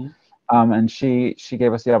 Yeah. Mm-hmm. And she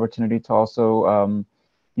gave us the opportunity to also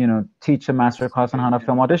you know, teach a master class on how to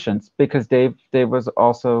film auditions, because Dave was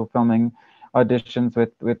also filming auditions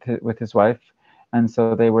with his wife, and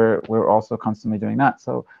so we were also constantly doing that.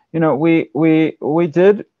 So, you know, we were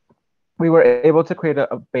able to create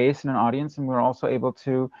a base and an audience, and we were also able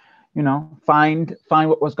to, you know, find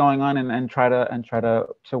what was going on and try to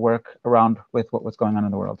work around with what was going on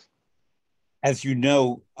in the world. As you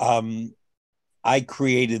know, I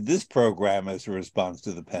created this program as a response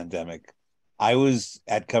to the pandemic. I was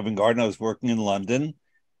at Covent Garden. I was working in London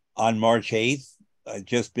on March 8th. I'd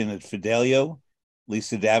just been at Fidelio,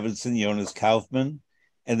 Lisa Davidson, Jonas Kaufman,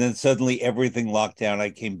 and then suddenly everything locked down. I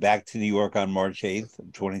came back to New York on March 8th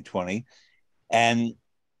of 2020, and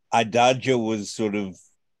Adagio was sort of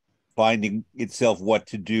finding itself what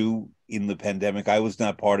to do in the pandemic. I was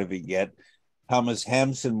not part of it yet. Thomas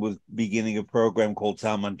Hampson was beginning a program called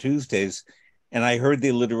Tom on Tuesdays, and I heard the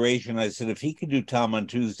alliteration. I said, if he could do Tom on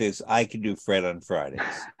Tuesdays, I could do Fred on Fridays.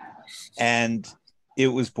 And it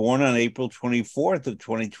was born on April 24th of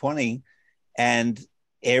 2020. And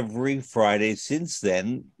every Friday since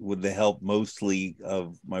then, with the help mostly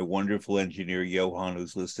of my wonderful engineer, Johan,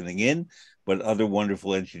 who's listening in, but other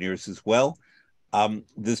wonderful engineers as well,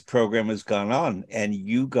 this program has gone on. And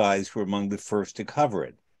you guys were among the first to cover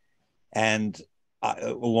it. And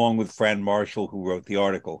along with Fran Marshall, who wrote the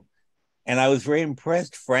article. And I was very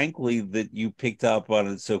impressed, frankly, that you picked up on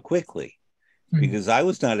it so quickly, because I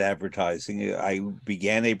was not advertising. I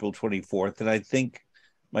began April 24th, and I think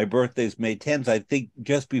my birthday is May 10th. I think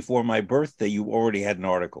just before my birthday, you already had an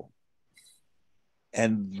article.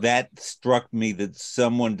 And that struck me that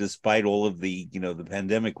someone, despite all of the, the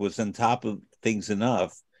pandemic, was on top of things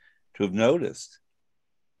enough to have noticed.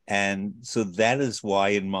 And so that is why,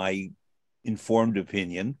 in my informed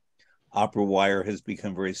opinion, Operawire has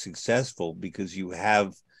become very successful, because you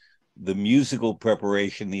have the musical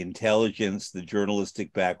preparation, the intelligence, the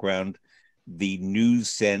journalistic background, the news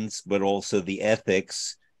sense, but also the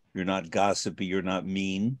ethics. You're not gossipy, you're not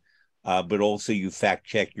mean, but also you fact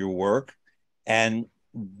check your work. And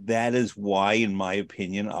that is why, in my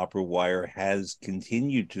opinion, Operawire has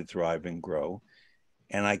continued to thrive and grow.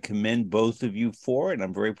 And I commend both of you for it.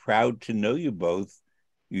 I'm very proud to know you both,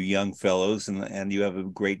 you young fellows, and you have a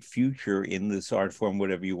great future in this art form,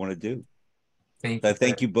 whatever you want to do.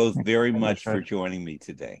 Thank you both very much for joining me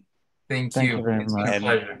today. Thank you very much.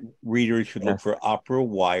 And readers should look for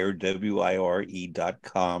Operawire,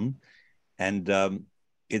 WIRE.com, and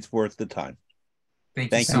it's worth the time.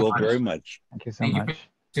 Thank you all very much. Thank you so much. Thank you for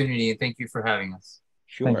the opportunity, and thank you for having us.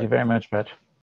 Sure. Thank you very much, Brett.